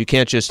apples. You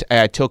can't just,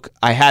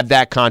 I had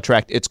that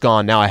contract, it's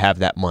gone, now I have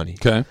that money.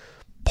 Okay.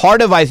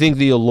 Part of, I think,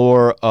 the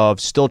allure of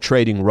still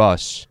trading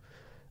Russ,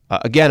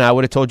 again, I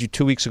would have told you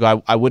 2 weeks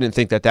ago, I wouldn't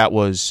think that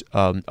was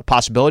a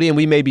possibility, and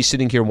we may be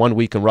sitting here 1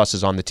 week and Russ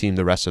is on the team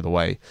the rest of the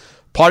way.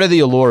 Part of the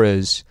allure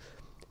is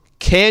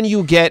can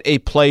you get a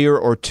player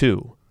or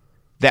two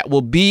that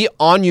will be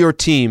on your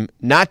team,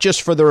 not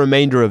just for the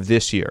remainder of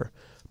this year,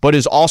 but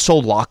is also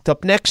locked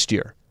up next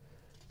year?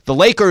 The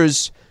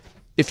Lakers,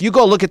 if you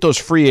go look at those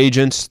free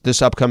agents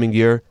this upcoming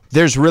year,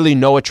 there's really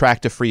no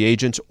attractive free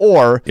agents,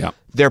 or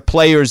they're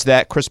players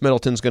that Chris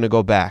Middleton's going to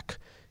go back.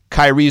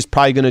 Kyrie's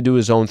probably going to do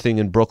his own thing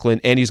in Brooklyn,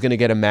 and he's going to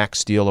get a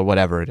max deal or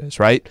whatever it is,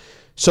 right?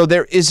 So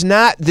there is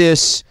not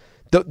this...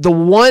 The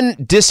one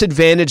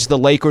disadvantage the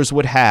Lakers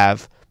would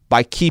have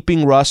by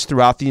keeping Russ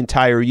throughout the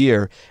entire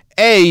year,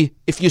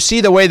 if you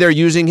see the way they're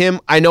using him,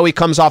 I know he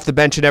comes off the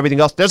bench and everything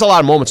else. There's a lot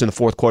of moments in the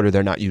fourth quarter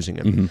they're not using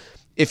him. Mm-hmm.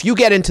 If you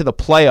get into the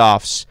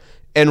playoffs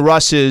and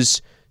Russ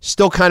is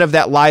still kind of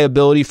that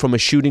liability from a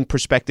shooting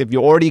perspective,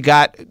 you already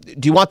got,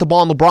 do you want the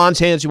ball in LeBron's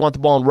hands? Do you want the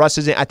ball in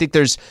Russ's hands? I think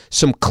there's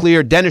some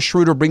clear, Dennis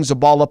Schroeder brings the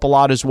ball up a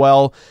lot as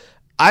well.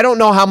 I don't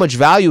know how much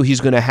value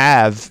he's going to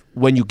have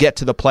when you get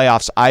to the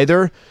playoffs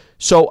either.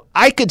 So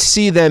I could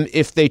see them,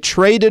 if they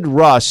traded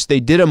Russ, they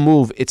did a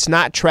move. It's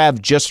not,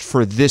 Trav, just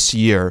for this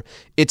year.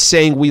 It's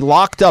saying we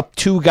locked up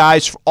two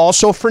guys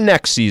also for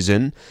next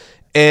season.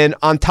 And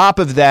on top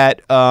of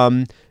that,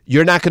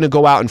 you're not going to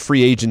go out in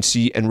free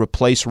agency and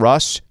replace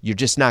Russ. You're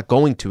just not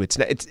going to.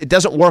 It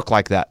doesn't work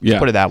like that. Yeah.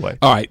 Put it that way.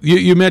 All right.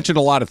 You mentioned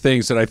a lot of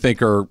things that I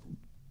think are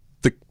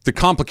the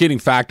complicating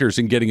factors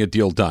in getting a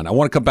deal done. I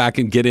want to come back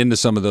and get into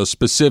some of those,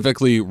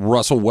 specifically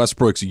Russell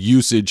Westbrook's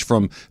usage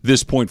from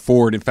this point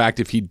forward. In fact,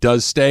 if he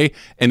does stay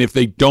and if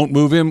they don't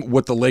move him,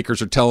 what the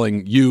Lakers are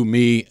telling you,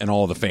 me, and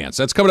all the fans.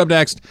 That's coming up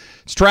next.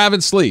 It's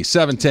Travis Lee,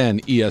 710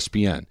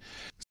 ESPN.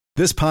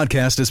 This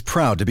podcast is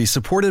proud to be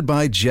supported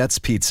by Jets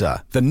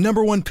Pizza, the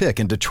 #1 pick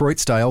in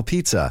Detroit-style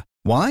pizza.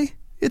 Why?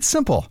 It's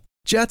simple.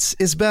 Jets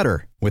is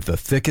better. With the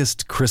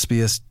thickest,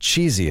 crispiest,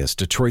 cheesiest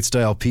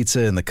Detroit-style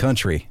pizza in the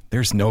country,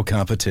 there's no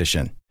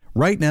competition.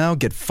 Right now,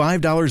 get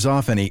 $5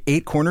 off any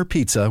 8-corner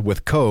pizza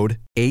with code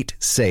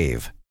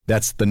 8SAVE.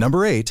 That's the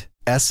number 8,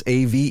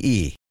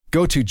 S-A-V-E.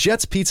 Go to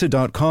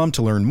jetspizza.com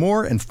to learn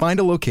more and find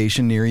a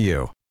location near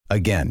you.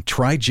 Again,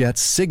 try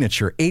Jet's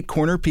signature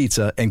 8-corner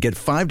pizza and get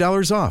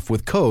 $5 off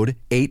with code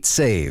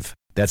 8SAVE.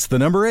 That's the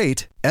number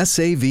 8,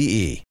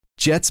 S-A-V-E.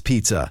 Jet's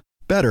Pizza.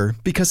 Better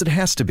because it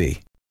has to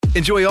be.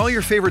 Enjoy all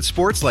your favorite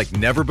sports like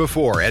never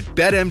before at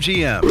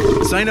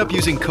BetMGM. Sign up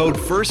using code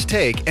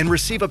FIRSTTAKE and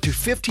receive up to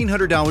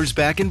 $1,500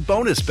 back in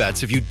bonus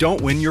bets if you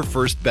don't win your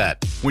first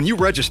bet. When you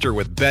register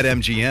with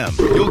BetMGM,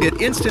 you'll get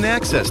instant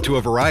access to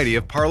a variety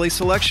of parlay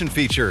selection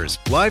features,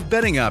 live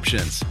betting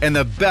options, and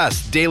the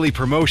best daily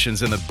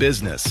promotions in the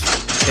business.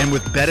 And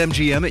with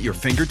BetMGM at your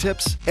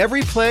fingertips,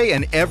 every play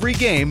and every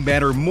game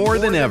matter more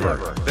than ever.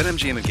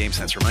 BetMGM and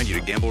GameSense remind you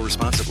to gamble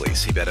responsibly.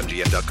 See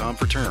BetMGM.com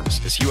for terms.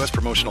 This U.S.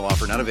 promotional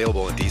offer not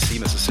available in D.C.,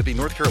 Mississippi,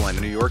 North Carolina,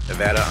 New York,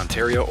 Nevada,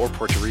 Ontario, or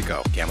Puerto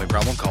Rico. Gambling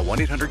problem? Call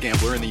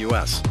 1-800-GAMBLER in the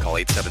U.S. Call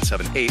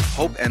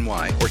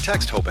 877-8-HOPE-NY or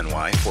text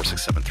HOPE-NY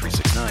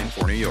 467-369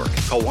 for New York.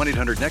 Call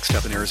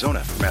 1-800-NEXT-STEP in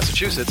Arizona. For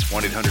Massachusetts,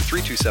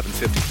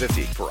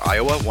 1-800-327-5050. For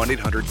Iowa,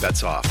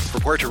 1-800-BETS-OFF. For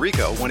Puerto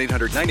Rico,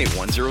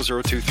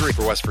 1-800-981-0023.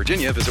 For West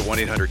Virginia, visit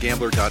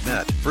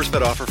 1-800-GAMBLER.net. First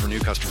bet offer for new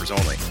customers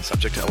only.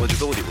 Subject to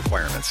eligibility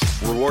requirements.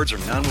 Rewards are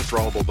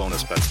non-withdrawable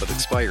bonus bets that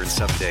expire in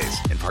 7 days.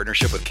 In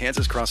partnership with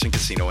Kansas Crossing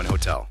Casino and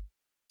Hotel.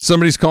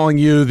 Somebody's calling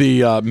you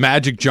the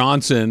Magic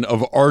Johnson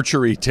of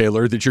archery,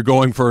 Taylor, that you're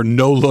going for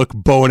no-look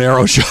bow and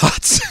arrow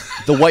shots.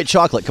 The white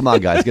chocolate. Come on,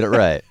 guys. Get it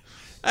right.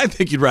 I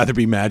think you'd rather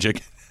be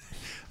Magic.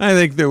 I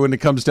think that when it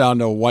comes down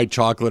to white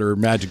chocolate or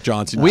Magic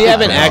Johnson. We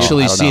haven't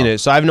actually seen it,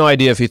 so I have no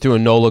idea if he threw a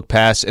no-look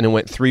pass and it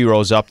went 3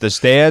 rows up the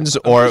stands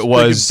or it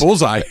was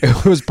bullseye.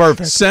 It was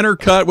perfect. Center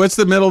cut. What's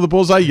the middle of the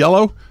bullseye?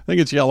 Yellow? I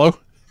think it's yellow.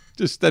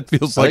 Just that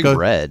feels like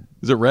red.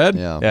 Is it red?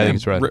 Yeah, I think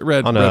it's red.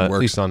 Red at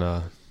least on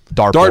a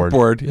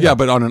dartboard. Yeah,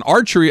 but on an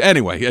archery,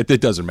 anyway, it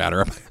doesn't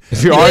matter.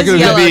 If you're arguing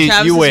to be,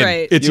 you win.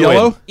 Right. It's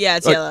yellow? Win. Yeah,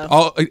 it's yellow.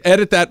 I'll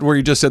edit that where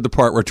you just said the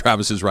part where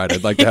Travis is right.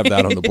 I'd like to have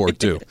that on the board,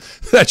 too.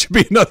 That should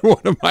be another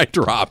one of my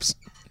drops.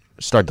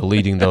 Start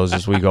deleting those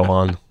as we go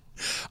on.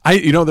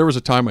 There was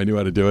a time I knew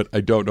how to do it.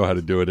 I don't know how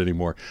to do it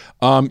anymore.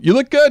 You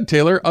look good,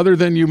 Taylor, other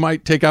than you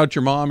might take out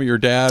your mom or your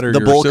dad or the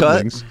your bowl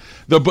siblings.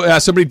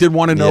 Somebody did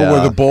want to know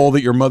where the bowl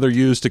that your mother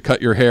used to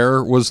cut your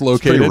hair was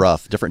located. It's pretty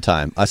rough. Different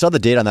time. I saw the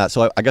date on that,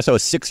 so I guess I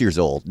was 6 years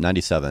old,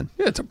 97.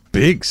 Yeah, it's a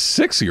big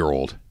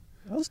 6-year-old.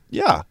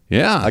 Yeah.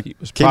 I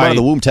came out of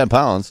the womb 10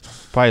 pounds.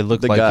 Probably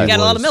looked like he got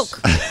a lot of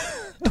milk.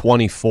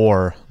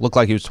 24. Looked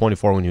like he was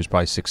 24 when he was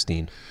probably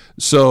 16.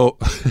 So,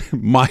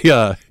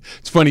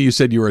 it's funny you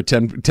said you were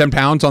 10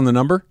 pounds on the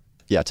number?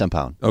 Yeah, 10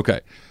 pound.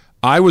 Okay.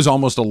 I was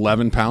almost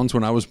 11 pounds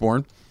when I was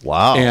born.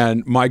 Wow.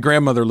 And my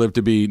grandmother lived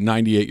to be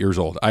 98 years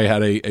old. I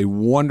had a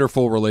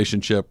wonderful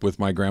relationship with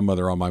my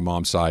grandmother on my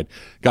mom's side.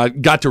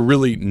 Got to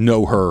really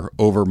know her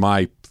over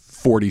my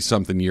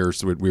 40-something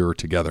years that we were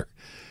together.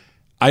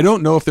 I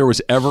don't know if there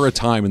was ever a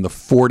time in the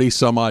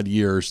 40-some-odd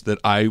years that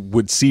I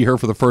would see her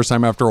for the first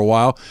time after a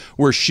while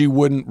where she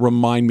wouldn't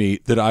remind me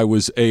that I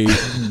was a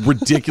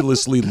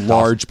ridiculously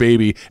large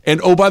baby.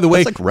 And, oh, by the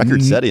way, that's like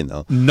record setting,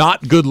 though.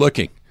 Not good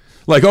looking.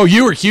 Like, oh,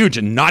 you were huge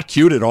and not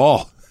cute at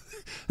all.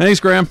 Thanks,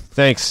 Graham.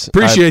 Thanks.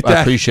 Appreciate that.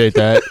 I appreciate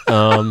that.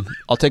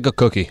 I'll take a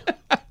cookie.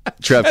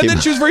 Trev And came, then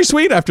she was very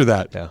sweet after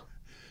that. Yeah.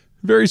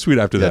 Very sweet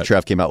after that.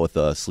 Trev came out with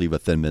a sleeve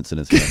of Thin Mints in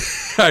his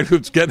hand.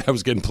 I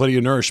was getting plenty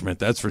of nourishment,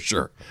 that's for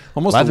sure.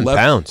 Almost 11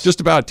 pounds. Just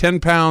about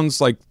 10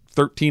 pounds, like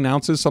 13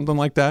 ounces, something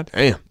like that.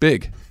 Damn.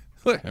 Big.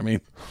 I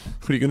mean,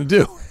 what are you going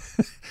to do?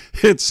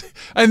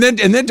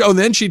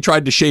 Then she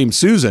tried to shame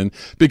Susan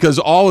because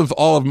all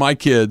of my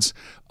kids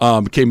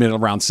came in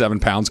around 7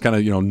 pounds, kind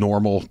of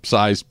normal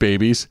sized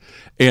babies,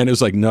 and it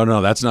was like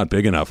no, that's not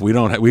big enough.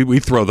 We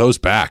throw those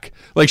back.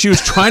 Like she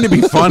was trying to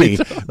be funny,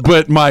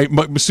 but my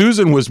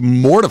Susan was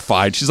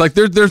mortified. She's like,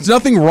 there's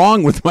nothing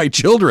wrong with my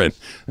children.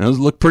 And those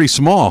look pretty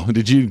small.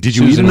 Did you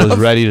Susan eat enough? was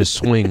ready to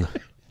swing.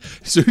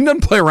 Susan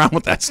doesn't play around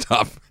with that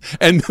stuff.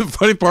 And the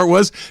funny part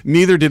was,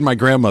 neither did my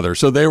grandmother.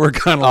 So they were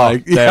kind of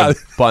like, yeah,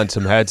 bunt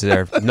some heads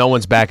there. No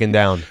one's backing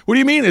down. What do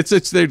you mean?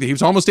 He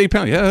was almost 8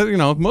 pounds.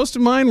 Yeah, most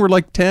of mine were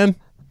like 10.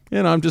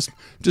 I'm just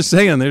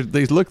saying.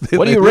 They look.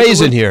 What are you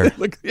raising here? They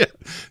look,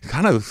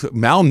 kind of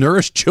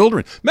malnourished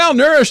children.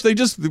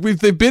 Malnourished.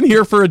 They've been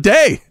here for a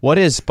day. What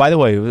is? By the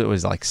way, it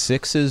was like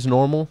 6 is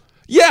normal.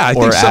 Yeah, I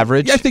think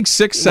average. Yeah, I think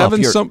 6,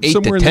 7, well, somewhere 8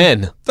 to in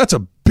 10. there. That's a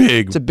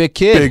big. It's a big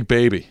kid. Big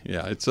baby.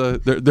 Yeah, it's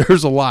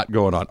there's a lot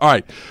going on. All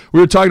right,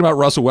 we were talking about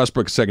Russell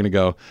Westbrook a second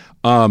ago,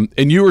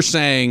 and you were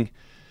saying,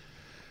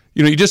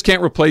 you just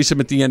can't replace him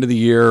at the end of the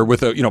year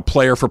with a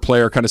player for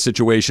player kind of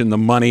situation. The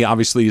money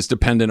obviously is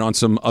dependent on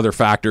some other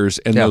factors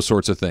and those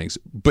sorts of things.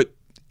 But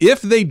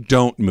if they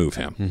don't move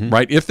him,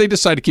 right? If they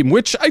decide to keep him,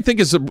 which I think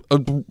is a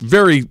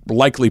very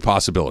likely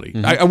possibility.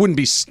 I wouldn't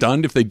be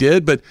stunned if they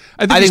did, but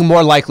I think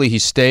more likely he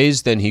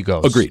stays than he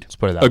goes. Agreed. Let's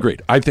put it that way.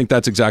 Agreed. I think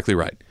that's exactly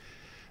right.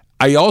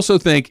 I also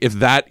think if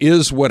that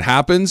is what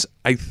happens,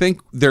 I think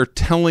they're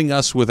telling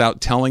us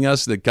without telling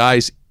us that,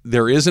 guys,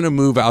 there isn't a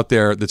move out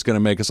there that's going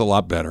to make us a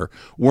lot better.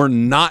 We're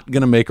not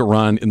going to make a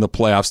run in the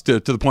playoffs to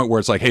the point where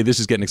it's like, hey, this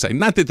is getting exciting.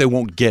 Not that they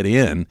won't get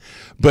in,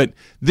 but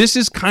this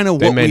is kind of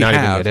what we have. They may not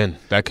even get in.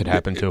 That could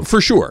happen too.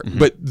 For sure. Mm-hmm.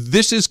 But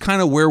this is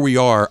kind of where we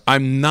are.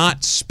 I'm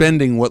not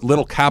spending what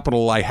little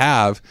capital I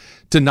have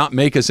to not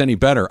make us any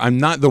better.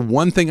 The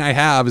one thing I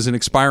have is an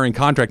expiring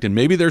contract, and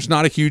maybe there's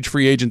not a huge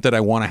free agent that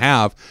I want to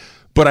have,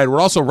 but I'd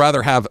also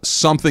rather have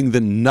something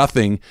than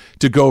nothing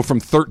to go from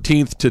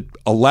 13th to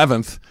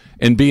 11th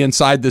and be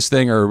inside this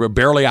thing or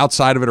barely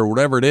outside of it or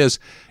whatever it is.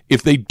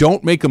 If they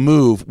don't make a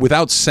move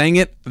without saying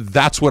it,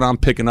 that's what I'm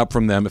picking up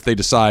from them if they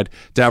decide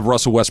to have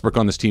Russell Westbrook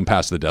on this team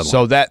past the deadline.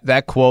 So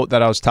that quote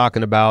that I was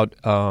talking about,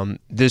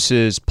 this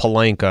is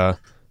Pelinka.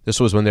 This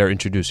was when they were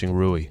introducing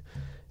Rui.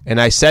 And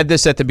I said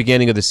this at the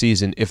beginning of the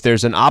season. If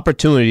there's an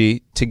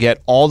opportunity to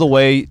get all the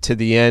way to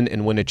the end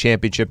and win a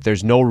championship,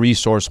 there's no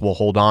resource we'll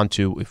hold on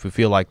to if we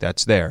feel like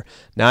that's there.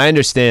 Now, I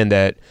understand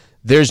that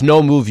there's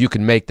no move you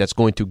can make that's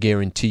going to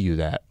guarantee you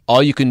that.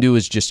 All you can do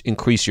is just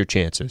increase your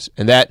chances.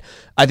 And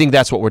I think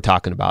that's what we're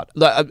talking about.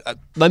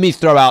 Let me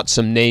throw out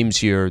some names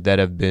here that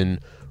have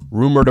been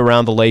rumored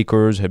around the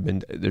Lakers.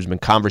 There's been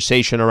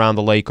conversation around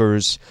the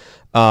Lakers.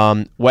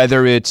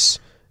 Whether it's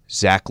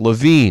Zach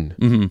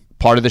LaVine,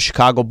 part of the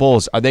Chicago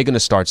Bulls, are they going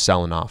to start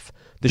selling off?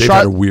 They've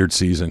had a weird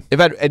season.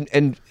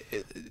 And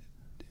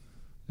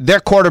their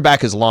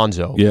quarterback is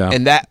Lonzo. Yeah.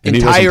 And that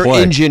entire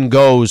engine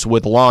goes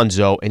with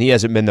Lonzo, and he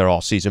hasn't been there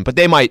all season. But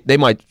they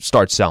might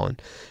start selling.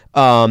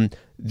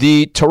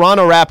 The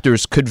Toronto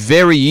Raptors could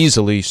very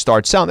easily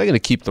start selling. They're going to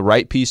keep the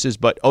right pieces,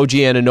 but OG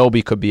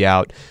Anunoby could be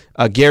out.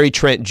 Gary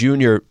Trent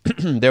Jr.,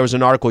 there was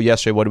an article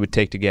yesterday what it would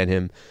take to get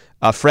him.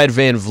 Fred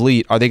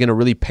VanVleet, are they going to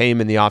really pay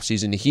him in the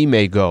offseason? He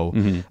may go.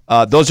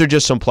 Those are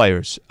just some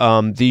players.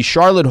 The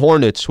Charlotte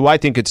Hornets, who I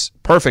think it's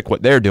perfect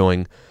what they're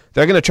doing,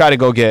 they're going to try to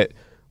go get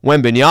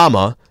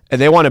Wembanyama,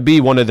 and they want to be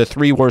one of the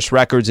 3 worst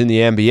records in the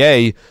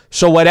NBA.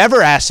 So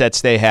whatever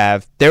assets they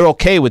have, they're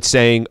okay with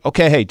saying,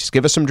 okay, hey, just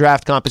give us some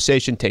draft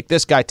compensation, take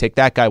this guy, take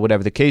that guy,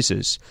 whatever the case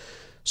is.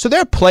 So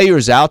there are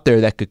players out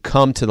there that could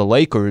come to the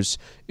Lakers.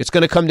 It's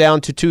going to come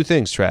down to 2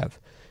 things, Trav.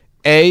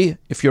 A,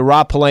 if you're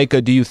Rob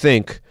Pelinka, do you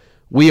think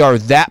we are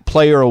that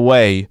player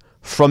away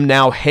from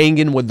now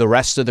hanging with the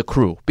rest of the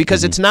crew?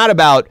 Because it's not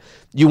about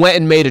you went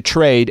and made a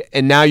trade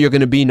and now you're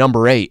going to be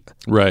number 8.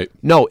 Right.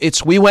 No,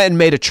 it's we went and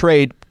made a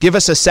trade. Give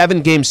us a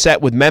 7-game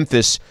set with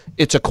Memphis.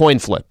 It's a coin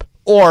flip.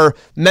 Or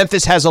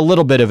Memphis has a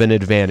little bit of an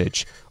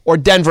advantage. Or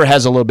Denver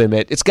has a little bit of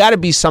it. It's got to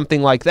be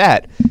something like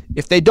that.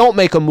 If they don't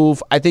make a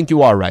move, I think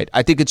you are right.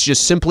 I think it's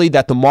just simply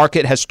that the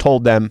market has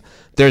told them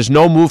there's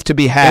no move to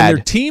be had. And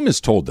their team has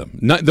told them.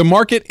 Not the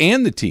market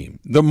and the team.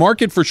 The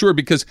market for sure,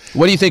 because...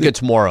 What do you think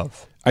it's more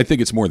of? I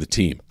think it's more the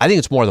team. I think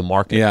it's more the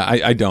market. Yeah,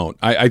 I don't.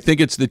 I think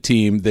it's the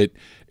team that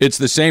it's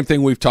the same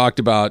thing we've talked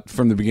about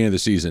from the beginning of the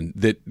season.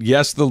 That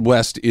yes, the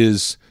West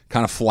is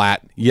kind of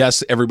flat.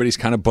 Yes, everybody's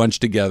kind of bunched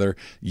together.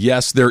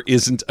 Yes, there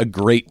isn't a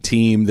great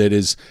team that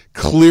is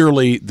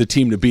clearly the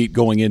team to beat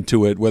going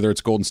into it, whether it's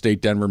Golden State,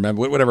 Denver,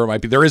 Memphis, whatever it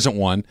might be. There isn't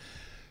one.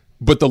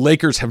 but the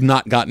Lakers have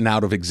not gotten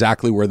out of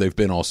exactly where they've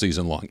been all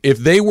season long. If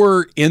they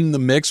were in the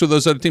mix with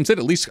those other teams, they'd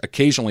at least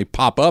occasionally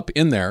pop up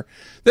in there.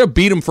 They'll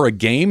beat them for a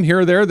game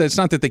here or there. That's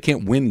not that they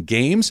can't win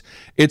games.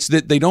 It's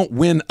that they don't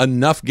win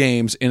enough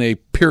games in a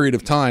period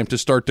of time to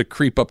start to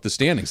creep up the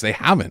standings. They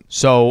haven't.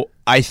 So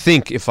I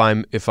think if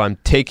I'm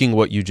taking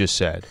what you just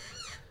said,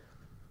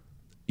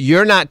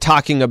 you're not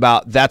talking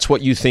about that's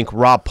what you think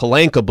Rob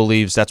Pelinka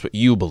believes, that's what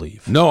you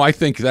believe. No, I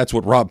think that's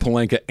what Rob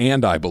Pelinka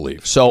and I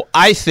believe. So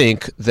I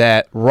think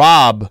that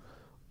Rob,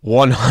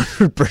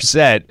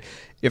 100%,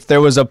 if there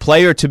was a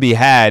player to be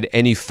had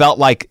and he felt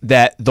like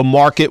that the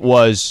market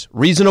was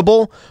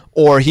reasonable,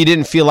 or he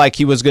didn't feel like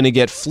he was going to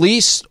get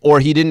fleeced, or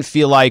he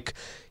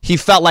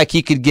felt like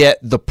he could get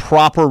the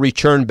proper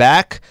return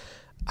back,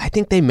 I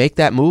think they make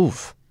that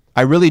move.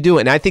 I really do.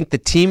 And I think the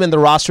team and the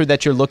roster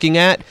that you're looking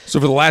at.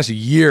 So for the last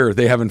year,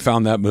 they haven't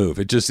found that move.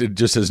 It just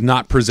has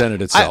not presented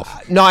itself.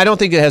 I don't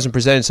think it hasn't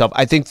presented itself.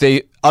 I think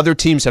other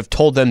teams have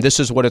told them this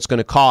is what it's going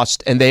to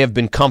cost, and they have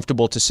been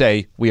comfortable to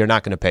say, we are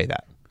not going to pay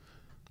that.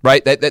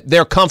 Right? That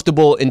they're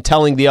comfortable in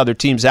telling the other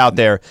teams out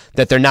there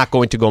that they're not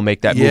going to go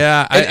make that move.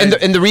 Yeah.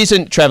 And the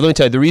reason, Trav, let me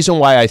tell you, the reason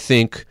why I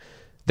think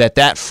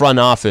that front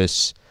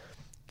office,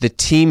 the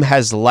team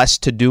has less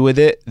to do with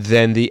it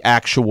than the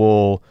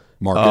actual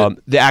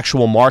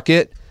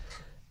market.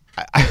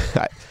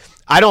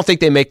 I don't think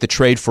they make the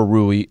trade for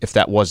Rui if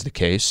that was the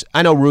case.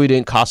 I know Rui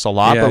didn't cost a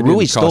lot, but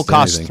Rui still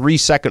costs 3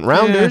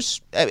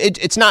 second-rounders. Yeah.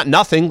 It's not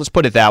nothing, let's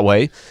put it that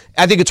way.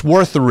 I think it's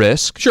worth the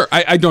risk. Sure,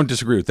 I don't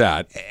disagree with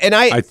that. And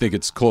I think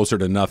it's closer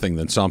to nothing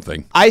than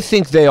something. I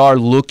think they are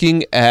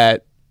looking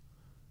at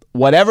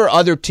whatever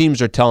other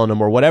teams are telling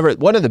them, or whatever.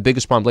 One of the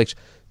biggest problems,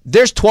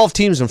 there's 12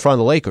 teams in front of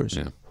the Lakers.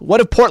 Yeah.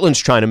 What if Portland's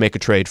trying to make a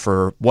trade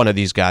for one of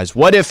these guys?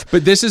 What if...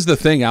 But this is the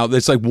thing, Al.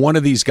 It's like one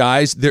of these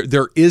guys,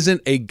 there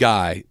isn't a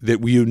guy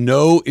that you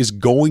know is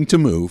going to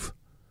move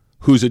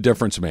who's a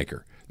difference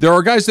maker. There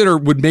are guys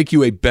that would make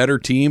you a better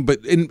team,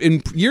 but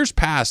in years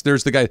past,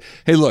 there's the guy,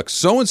 hey, look,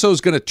 so-and-so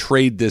is going to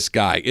trade this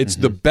guy. It's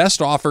the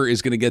best offer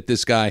is going to get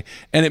this guy,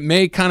 and it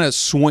may kind of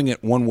swing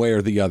it one way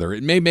or the other.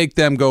 It may make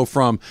them go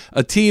from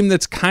a team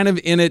that's kind of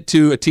in it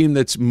to a team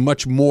that's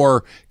much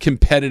more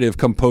competitive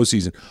come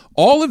postseason.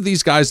 All of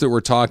these guys that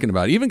we're talking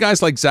about, even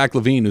guys like Zach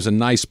LaVine, who's a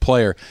nice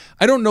player,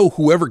 I don't know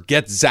whoever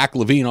gets Zach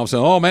LaVine, all of a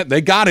sudden, oh, man, they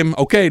got him.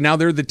 Okay, now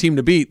they're the team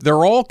to beat.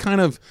 They're all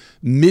kind of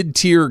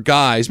mid-tier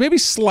guys, maybe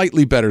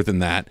slightly better than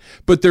that.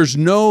 But there's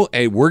no,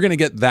 hey, we're going to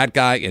get that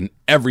guy and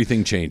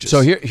everything changes.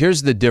 So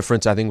here's the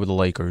difference, I think, with the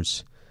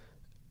Lakers.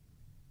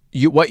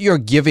 What you're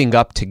giving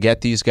up to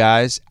get these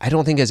guys, I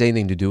don't think has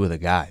anything to do with the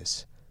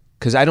guys.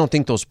 Because I don't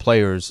think those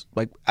players,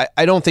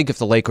 I don't think if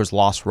the Lakers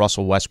lost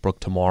Russell Westbrook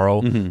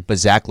tomorrow, but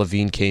Zach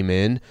LaVine came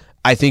in,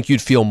 I think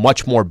you'd feel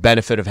much more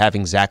benefit of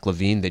having Zach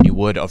LaVine than you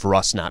would of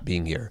Russ not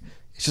being here.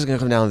 It's just going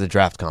to come down to the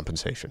draft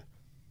compensation.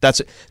 That's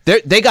it.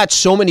 They got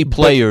so many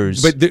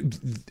players. But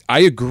I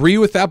agree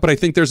with that, but I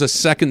think there's a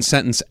second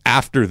sentence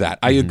after that.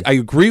 I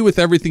agree with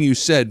everything you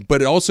said, but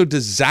it also,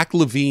 does Zach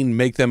LaVine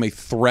make them a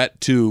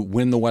threat to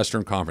win the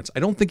Western Conference? I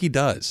don't think he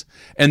does.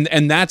 And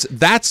that's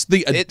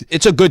the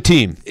it's a good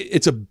team.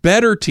 It's a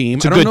better team.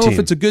 I don't know if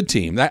it's a good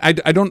team.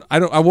 I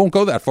won't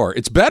go that far.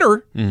 It's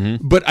better,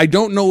 but I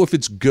don't know if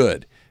it's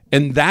good.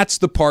 And that's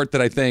the part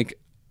that I think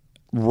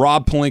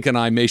Rob Pelinka and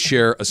I may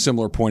share a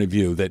similar point of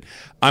view, that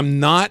I'm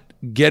not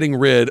getting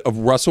rid of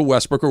Russell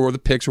Westbrook or the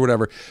picks or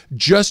whatever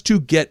just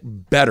to get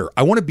better.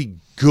 I want to be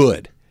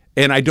good.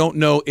 And I don't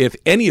know if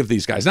any of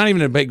these guys, not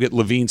even to make it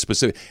LaVine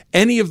specific,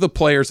 any of the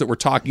players that we're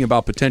talking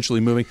about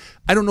potentially moving,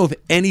 I don't know if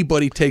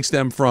anybody takes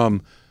them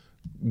from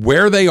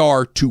where they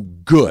are to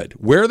good.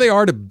 Where they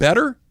are to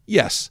better,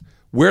 yes.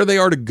 Where they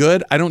are to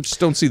good, I just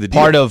don't see the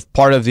deal.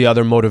 Part of the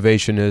other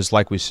motivation is,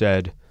 like we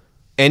said,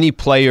 any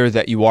player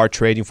that you are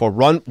trading for,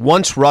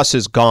 once Russ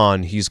is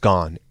gone, he's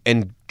gone.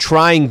 And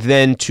trying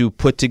then to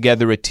put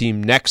together a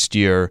team next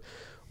year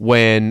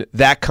when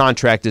that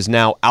contract is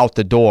now out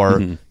the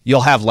door,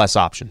 you'll have less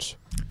options.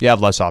 You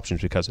have less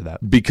options because of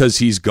that. Because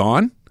he's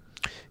gone?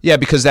 Yeah,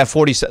 because that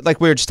 47,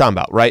 like we were just talking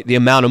about, right? The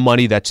amount of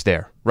money that's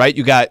there, right?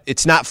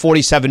 It's not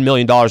 $47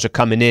 million are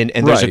coming in,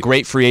 and there's a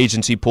great free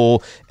agency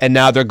pool, and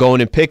now they're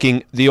going and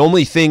picking. The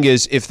only thing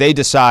is, if they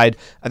decide,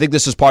 I think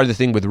this is part of the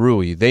thing with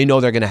Rui, they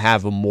know they're going to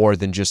have more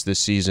than just this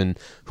season.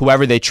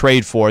 Whoever they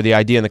trade for, the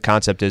idea and the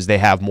concept is they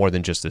have more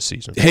than just this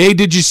season. Hey,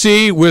 did you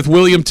see with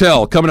William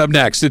Tell coming up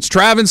next? It's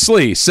Travis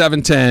Lee,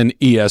 710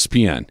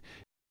 ESPN.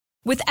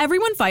 With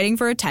everyone fighting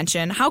for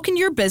attention, how can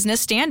your business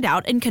stand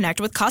out and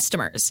connect with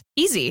customers?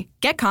 Easy.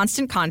 Get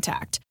Constant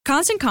Contact.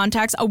 Constant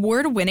Contact's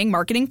award-winning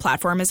marketing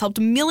platform has helped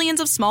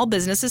millions of small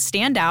businesses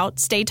stand out,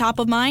 stay top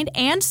of mind,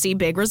 and see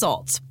big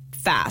results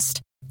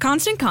fast.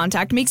 Constant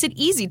Contact makes it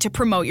easy to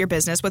promote your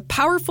business with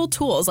powerful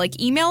tools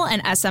like email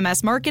and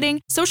SMS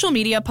marketing, social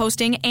media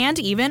posting, and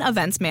even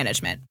events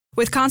management.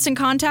 With Constant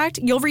Contact,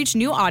 you'll reach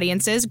new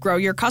audiences, grow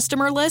your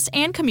customer list,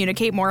 and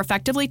communicate more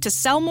effectively to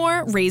sell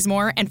more, raise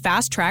more, and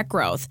fast-track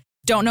growth.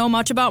 Don't know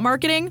much about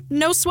marketing?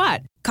 No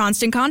sweat.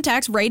 Constant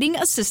Contact's writing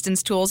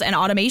assistance tools and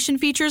automation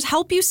features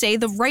help you say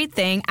the right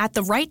thing at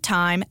the right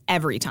time,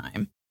 every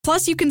time.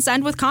 Plus, you can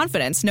send with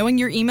confidence, knowing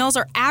your emails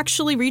are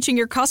actually reaching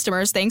your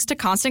customers thanks to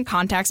Constant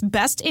Contact's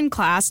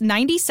best-in-class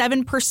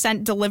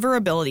 97%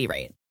 deliverability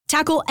rate.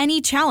 Tackle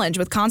any challenge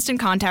with Constant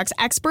Contact's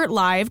expert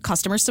live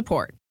customer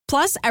support.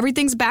 Plus,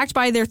 everything's backed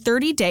by their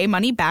 30-day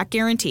money-back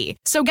guarantee.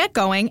 So get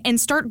going and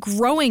start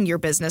growing your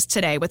business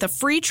today with a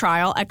free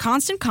trial at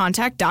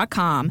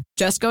ConstantContact.com.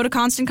 Just go to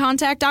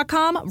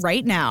ConstantContact.com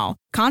right now.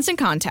 Constant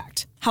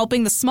Contact,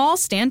 helping the small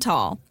stand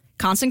tall.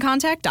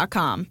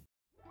 ConstantContact.com.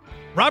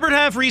 Robert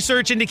Half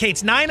research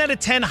indicates 9 out of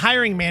 10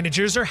 hiring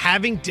managers are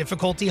having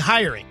difficulty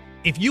hiring.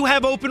 If you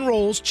have open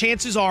roles,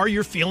 chances are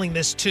you're feeling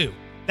this too.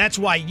 That's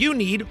why you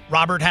need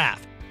Robert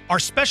Half. Our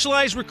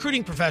specialized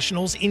recruiting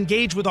professionals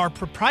engage with our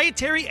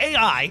proprietary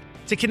AI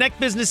to connect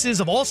businesses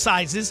of all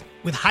sizes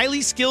with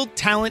highly skilled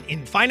talent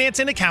in finance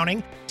and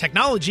accounting,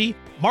 technology,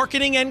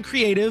 marketing and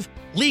creative,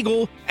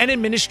 legal, and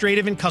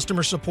administrative and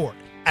customer support.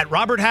 At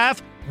Robert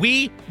Half,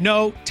 we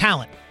know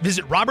talent.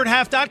 Visit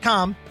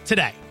roberthalf.com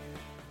today.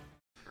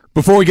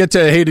 Before we get to,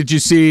 hey, did you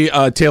see,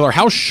 Taylor,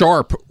 how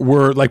sharp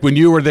were, like when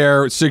you were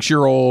there,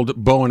 6-year-old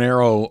bow and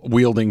arrow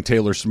wielding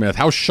Taylor Smith,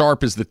 how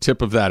sharp is the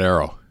tip of that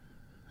arrow?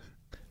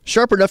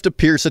 Sharp enough to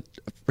pierce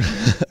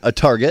a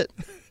target.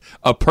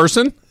 A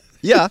person?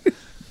 Yeah.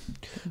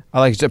 I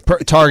like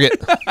target.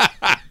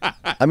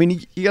 I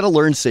mean, you got to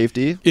learn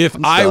safety. If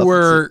I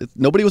were...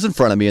 Nobody was in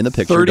front of me in the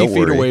picture, 30 don't feet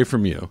worry. away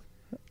from you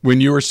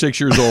when you were 6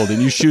 years old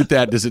and you shoot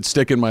that, does it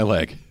stick in my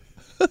leg?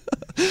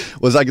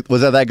 Was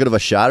that good of a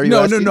shot? Are you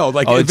No. asking?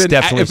 Like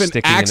if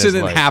an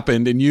accident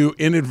happened and you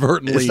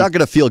inadvertently, it's not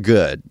going to feel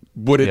good.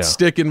 Would it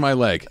stick in my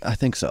leg? I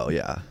think so.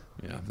 Yeah.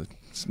 Yeah.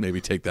 Let's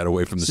maybe take that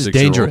away from the This is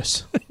 6-year-old.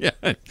 dangerous. Yeah.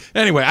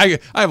 Anyway, I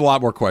have a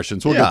lot more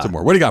questions. We'll get to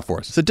more. What do you got for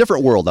us? It's a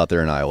different world out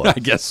there in Iowa. I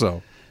guess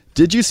so.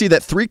 Did you see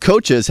that 3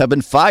 coaches have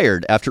been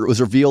fired after it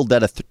was revealed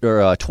that a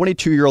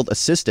 22-year-old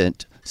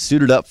assistant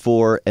suited up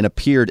for and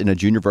appeared in a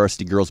junior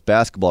varsity girls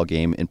basketball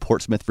game in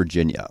Portsmouth,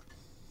 Virginia?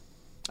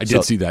 I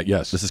did see that,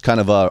 yes. This is kind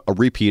of a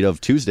repeat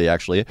of Tuesday,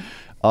 actually.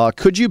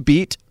 Could you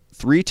beat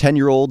 3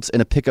 10-year-olds in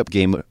a pickup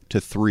game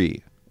to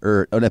 3?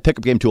 Or in a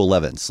pickup game to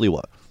 11?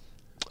 Sliwa.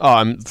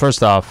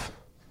 First off,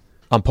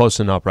 I'm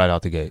posting up right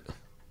out the gate.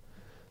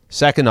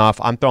 Second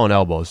off, I'm throwing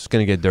elbows. It's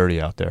going to get dirty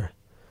out there.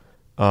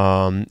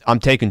 I'm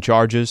taking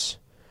charges.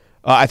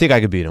 I think I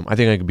could beat him. I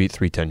think I could beat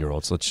 3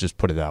 10-year-olds. Let's just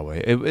put it that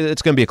way.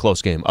 It's going to be a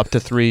close game. Up to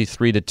 3,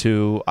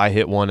 3-2. I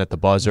hit one at the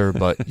buzzer,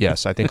 but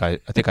yes, I think I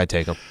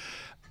take him.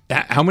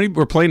 How many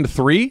were playing to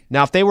 3?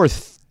 Now, if they were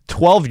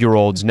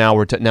 12-year-olds, now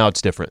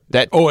it's different.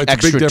 That it's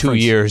extra a big 2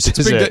 years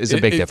is a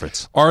big difference.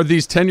 difference. Are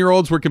these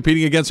 10-year-olds we're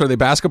competing against, are they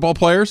basketball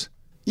players?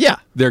 Yeah.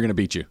 They're going to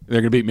beat you.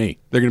 They're going to beat me.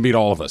 They're going to beat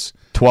all of us.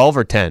 12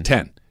 or 10?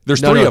 10.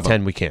 There's 3 of them.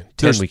 10 we can.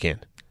 10 we can.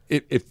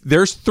 If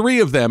there's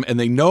 3 of them and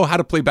they know how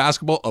to play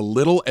basketball a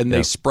little and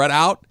they spread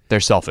out, they're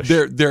selfish.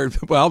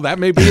 Well, that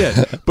may be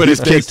it. But if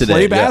they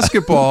play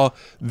basketball,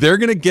 they're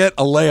going to get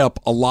a layup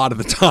a lot of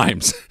the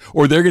times,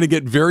 or they're going to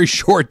get very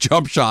short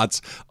jump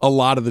shots a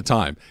lot of the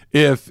time.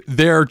 If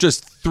they're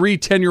just 3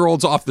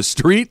 10-year-olds off the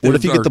street, what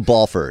if you get the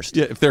ball first?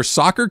 Yeah, if they're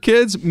soccer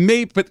kids,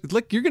 but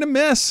look, you're going to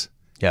miss.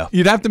 Yeah,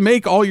 you'd have to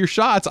make all your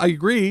shots. I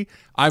agree.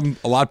 I'm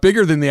a lot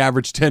bigger than the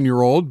average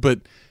 10-year-old,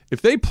 but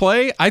if they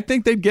play, I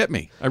think they'd get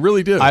me. I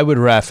really do. I would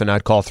ref, and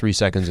I'd call 3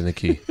 seconds in the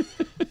key.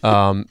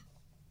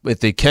 At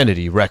the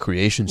Kennedy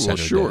Recreation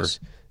Center days,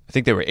 I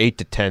think they were 8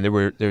 to 10. There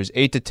was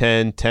 8 to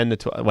 10, 10 to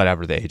 12,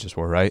 whatever the ages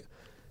were, right?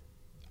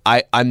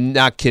 I'm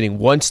not kidding.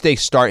 Once they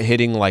start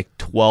hitting like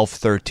 12,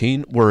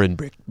 13, we're in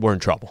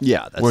trouble.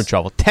 Yeah, we're in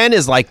trouble. 10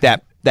 is like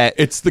that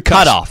it's the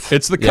cutoff.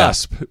 It's the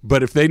cusp.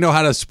 But if they know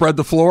how to spread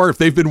the floor, if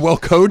they've been well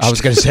coached, I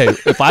was going to say,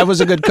 if I was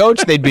a good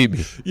coach, they'd beat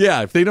me.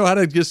 Yeah, if they know how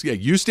to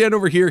you stand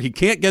over here, he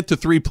can't get to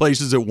 3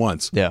 places at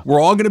once. Yeah, we're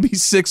all going to be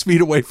 6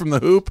 feet away from the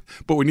hoop,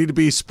 but we need to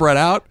be spread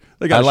out.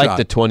 I like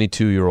the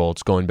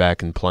 22-year-olds going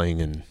back and playing.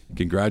 And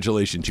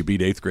congratulations, you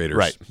beat 8th graders.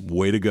 Right,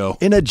 way to go.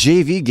 In a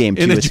JV game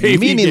too. It's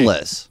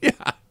meaningless. Game.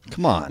 Yeah,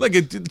 come on. Like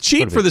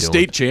cheat for the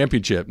state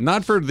championship,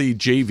 not for the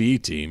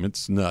JV team.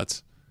 It's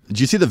nuts. Did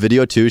you see the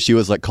video too? She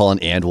was like calling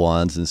and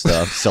ones and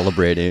stuff,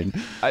 celebrating.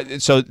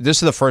 So this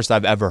is the first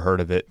I've ever heard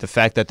of it. The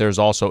fact that there's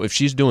also, if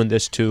she's doing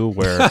this too,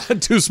 where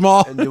too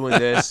small and doing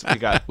this, we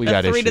got 3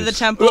 issues. to the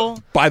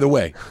temple. By the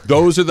way,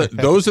 those are the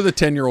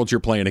 10-year-olds you're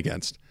playing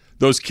against.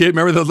 Those kids,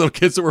 remember those little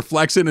kids that were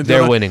flexing and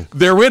they're winning.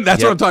 They're winning.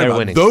 That's what I'm talking about.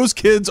 Winning. Those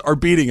kids are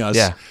beating us.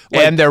 Yeah,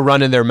 like, and they're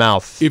running their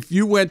mouth. If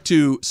you went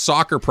to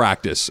soccer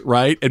practice,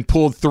 right, and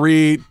pulled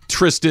 3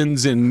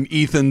 Tristans and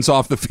Ethans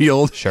off the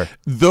field, sure,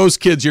 those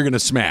kids you're going to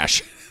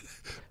smash.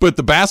 But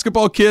the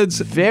basketball kids,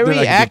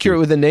 very accurate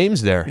with the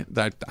names there.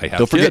 I have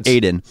Don't forget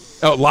Aiden.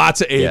 Oh,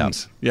 lots of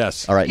Aidens. Yeah.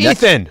 Yes. All right,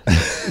 Ethan.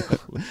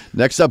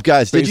 Next up,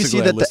 guys. Did you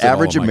see that the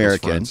average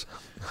American?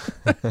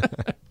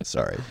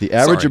 The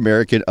average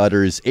American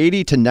utters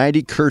 80 to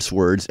 90 curse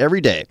words every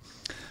day.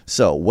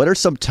 So, what are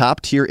some top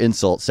tier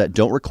insults that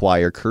don't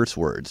require curse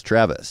words,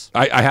 Travis?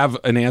 I have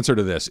an answer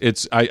to this.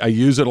 I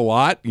use it a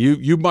lot.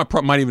 You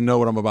might even know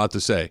what I'm about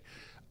to say.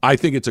 I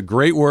think it's a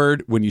great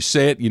word. When you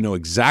say it, you know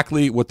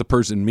exactly what the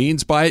person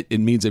means by it. It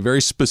means a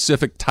very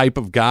specific type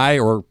of guy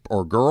or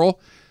girl.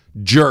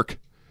 Jerk.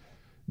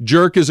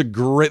 Jerk is a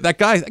great. That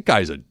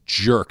guy's a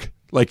jerk.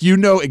 Like, you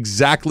know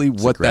exactly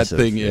what that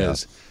thing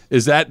is.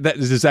 Does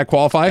that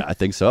qualify? I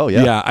think so.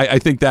 Yeah. Yeah, I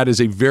think that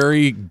is a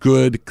very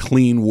good,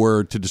 clean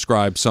word to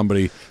describe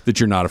somebody that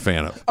you're not a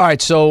fan of. All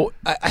right, so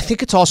I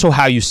think it's also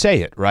how you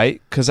say it,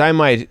 right? Because I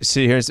might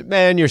sit here and say,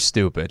 "Man, you're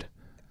stupid,"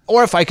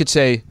 or if I could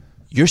say,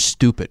 "You're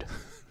stupid."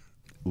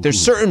 There's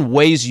certain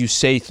ways you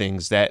say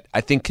things that I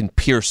think can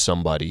pierce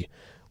somebody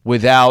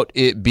without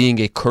it being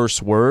a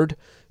curse word.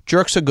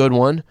 Jerk's a good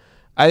one.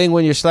 I think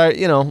when you start,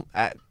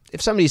 if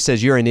somebody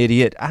says you're an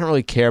idiot, I don't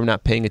really care. I'm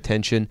not paying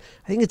attention.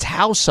 I think it's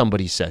how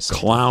somebody says it.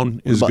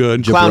 Clown is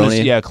good. Clown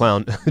Jabroni. is,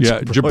 clown. Yeah,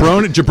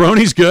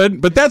 jabroni's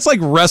good, but that's like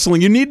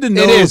wrestling. You need to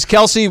know. It is.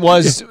 Kelsey it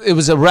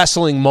was a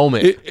wrestling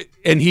moment.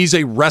 And he's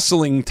a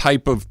wrestling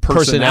type of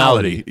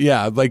personality.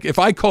 Yeah, like if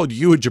I called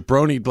you a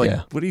jabroni,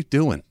 what are you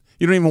doing?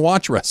 You don't even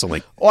watch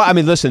wrestling. Well, I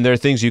mean, listen, there are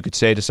things you could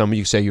say to somebody.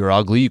 You could say you're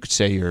ugly. You could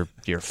say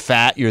you're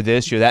fat. You're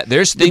this. You're that.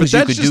 There's things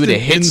you could do to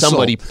hit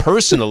somebody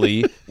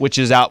personally, which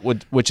is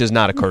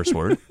not a curse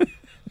word.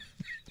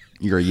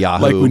 You're a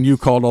Yahoo. Like when you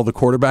called all the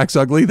quarterbacks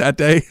ugly that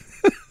day.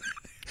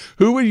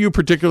 Who were you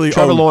particularly?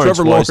 Trevor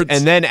Lawrence.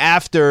 And then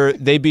after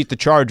they beat the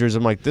Chargers,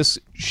 I'm like,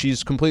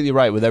 she's completely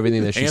right with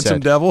everything that she Handsome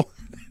said. devil.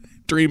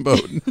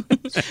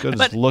 Dreamboat. Good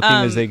as looking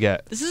as they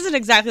get. This isn't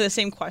exactly the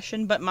same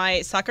question, but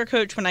my soccer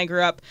coach when I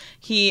grew up,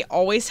 he would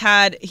always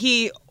have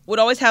he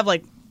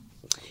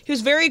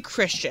was very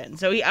Christian.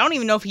 So I don't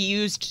even know if he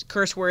used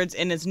curse words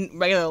in his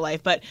regular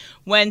life, but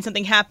when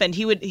something happened,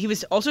 he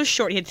was also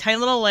short. He had tiny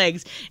little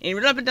legs, and he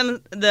ran up and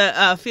down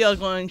the field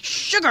going,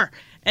 "Sugar!"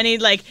 And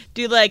he'd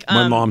do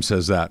my mom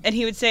says that. And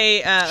he would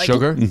say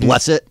sugar?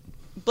 Bless it.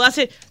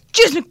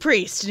 Jizz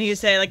McPriest, and he would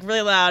say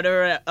really loud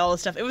or all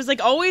this stuff. It was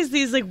always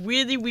these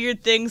really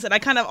weird things that I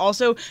kind of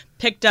also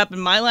picked up in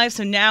my life.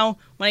 So now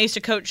when I used to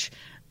coach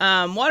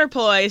water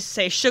polo, I used to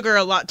say sugar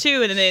a lot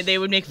too, and then they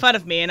would make fun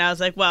of me. And I was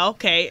like, well,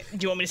 okay,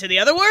 do you want me to say the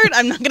other word?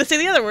 I'm not going to say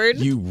the other word.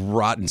 You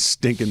rotten,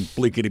 stinking,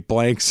 blinkety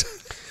blanks.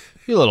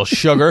 You little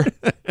sugar.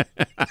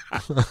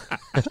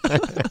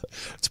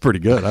 It's pretty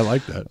good. I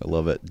like that. I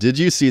love it. Did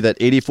you see that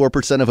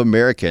 84% of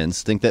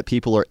Americans think that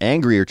people are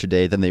angrier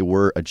today than they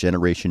were a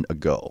generation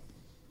ago?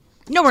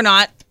 No, we're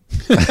not.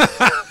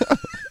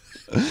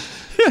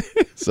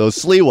 So,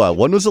 Sliwa,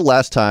 when was the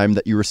last time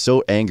that you were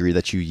so angry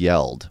that you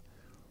yelled?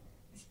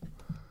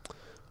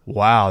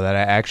 Wow, that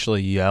I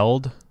actually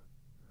yelled?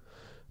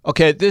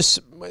 Okay,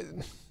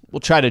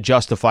 we'll try to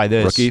justify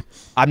this. Rookie?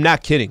 I'm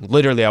not kidding.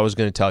 Literally, I was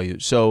going to tell you.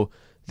 So,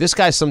 this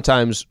guy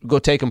sometimes, go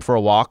take him for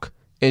a walk,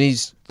 and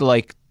he's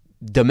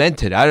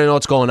demented. I don't know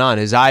what's going on.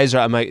 His eyes are,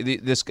 I'm like,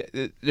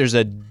 there's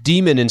a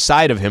demon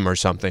inside of him or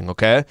something,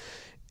 okay?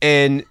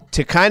 And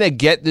to kind of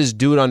get this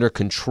dude under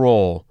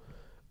control,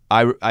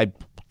 I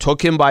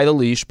took him by the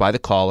leash, by the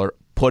collar,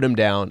 put him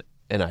down,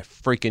 and I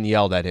freaking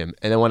yelled at him.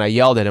 And then when I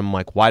yelled at him, I'm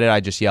like, why did I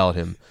just yell at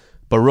him?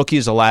 But Rookie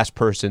is the last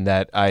person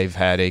that I've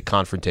had a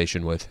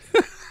confrontation with.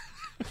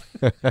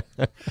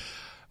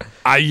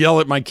 I yell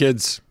at my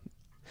kids.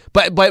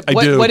 But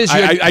what is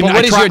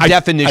your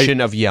definition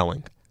of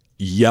yelling?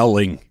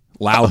 Yelling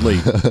loudly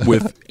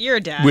with You're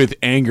a dad. with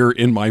anger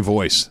in my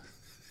voice.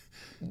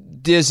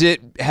 Has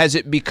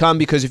it become,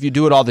 because if you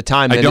do it all the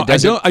time, then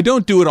I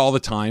don't do it all the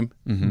time,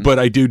 but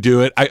I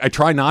do it. I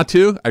try not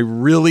to. I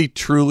really,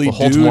 truly do.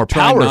 Holds more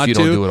try power not if you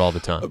to. don't do it all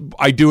the time.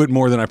 I do it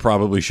more than I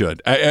probably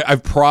should.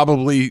 I've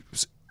probably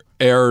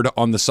erred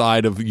on the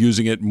side of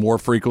using it more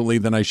frequently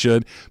than I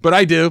should, but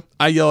I do.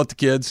 I yell at the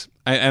kids.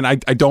 And I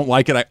don't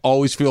like it. I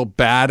always feel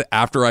bad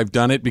after I've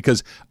done it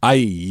because I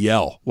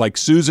yell. Like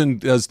Susan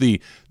does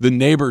the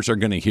neighbors are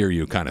going to hear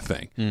you kind of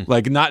thing.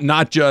 Like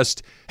not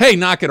just, hey,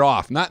 knock it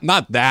off.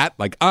 Not that.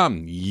 Like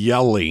I'm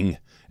yelling.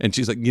 And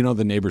she's like,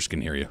 the neighbors can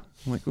hear you.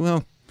 I'm like,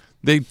 well,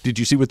 did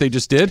you see what they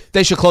just did?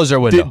 They should close their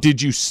window.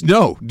 Did you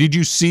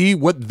see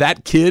what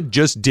that kid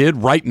just did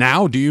right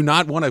now? Do you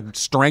not want to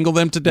strangle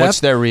them to death? What's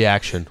their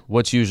reaction?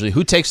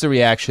 Who takes the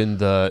reaction?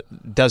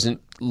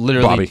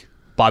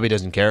 Bobby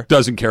doesn't care?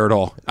 Doesn't care at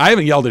all. I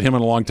haven't yelled at him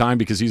in a long time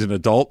because he's an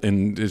adult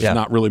and there's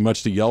not really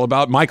much to yell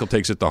about. Michael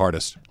takes it the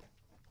hardest.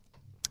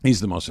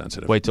 He's the most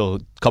sensitive. Wait till a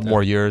couple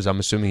more years. I'm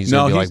assuming he's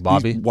going to be like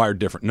Bobby? He's wired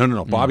different.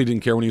 No. Bobby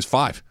didn't care when he was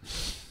 5.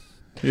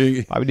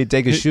 Bobby didn't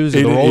take his shoes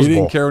to the Rose Bowl. He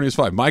didn't care when he was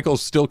 5. Michael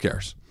still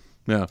cares.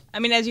 Yeah. I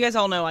mean, as you guys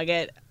all know, I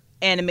get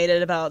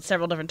animated about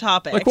several different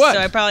topics. Like what?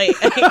 So I probably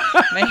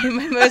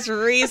my most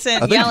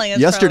recent yelling is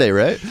yesterday,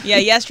 right? Yeah,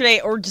 yesterday,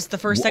 or just the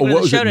first segment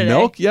of the show today.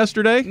 Milk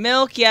yesterday?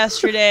 Milk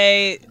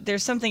yesterday.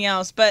 There's something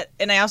else,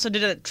 and I also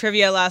did a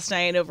trivia last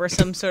night over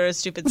some sort of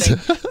stupid thing.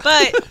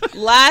 But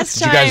last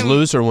time, did you guys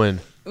lose or win?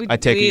 I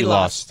take it you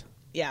lost.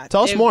 Yeah.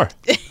 Tell us more.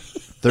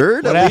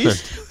 Third, what at happened?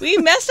 least? We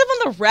messed up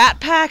on the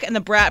Rat Pack and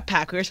the Brat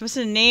Pack. We were supposed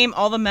to name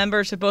all the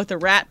members of both the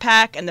Rat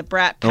Pack and the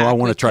Brat Pack. Oh, I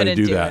want to try to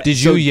do that. Did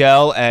you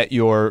yell at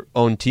your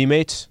own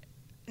teammates?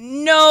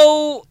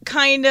 No,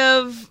 kind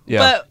of. Yeah.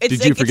 But it's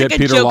Did you forget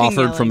Peter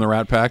Lawford from the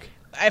Rat Pack?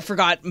 I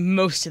forgot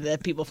most of the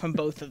people from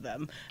both of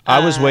them.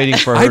 I was waiting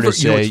for her to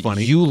say,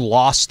 funny? you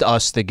lost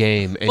us the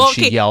game, and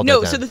she yelled at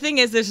them. No, so the thing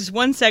is, there's this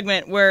one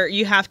segment where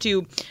you have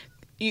to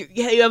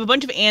you have a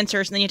bunch of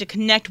answers, and then you have to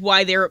connect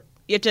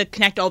you have to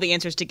connect all the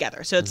answers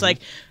together. So it's like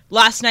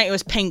last night it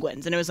was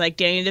penguins, and it was like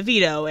Danny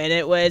DeVito, and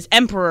it was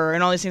emperor,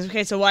 and all these things.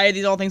 Okay, so why are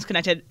these all things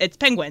connected? It's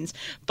penguins.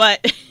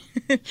 But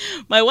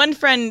my one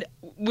friend,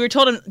 we were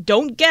told him,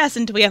 don't guess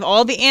until we have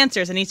all the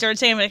answers, and he started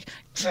saying like,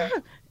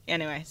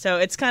 anyway. So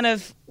it's kind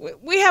of,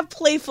 we have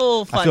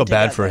playful fun. I feel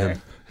bad together. for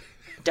him.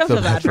 Don't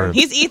feel bad for him.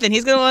 He's Ethan.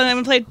 He's going to want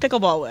to play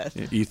pickleball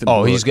with. Ethan.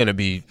 Oh, he's going to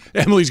be...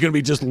 Emily's going to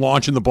be just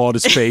launching the ball at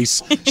his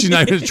face. She's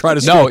not going to try to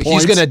score No, points.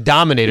 he's going to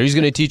dominate her. He's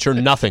going to teach her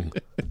nothing.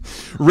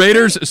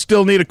 Raiders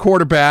still need a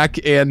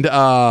quarterback, and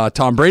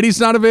Tom Brady's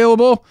not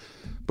available,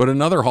 but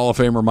another Hall of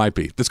Famer might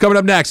be. That's coming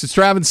up next. It's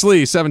Travis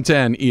Lee,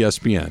 710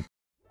 ESPN.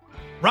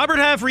 Robert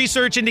Half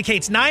research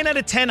indicates 9 out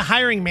of 10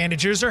 hiring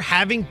managers are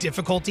having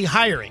difficulty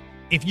hiring.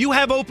 If you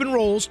have open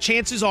roles,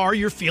 chances are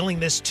you're feeling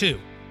this too.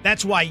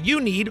 That's why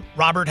you need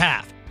Robert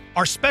Half.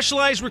 Our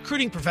specialized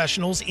recruiting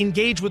professionals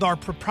engage with our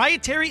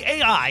proprietary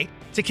AI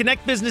to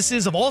connect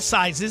businesses of all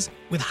sizes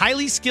with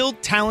highly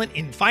skilled talent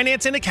in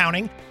finance and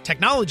accounting,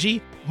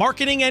 technology,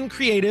 marketing and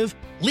creative,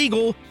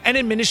 legal, and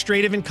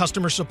administrative and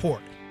customer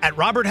support. At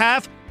Robert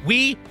Half,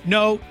 we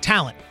know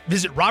talent.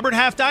 Visit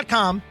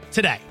roberthalf.com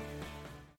today.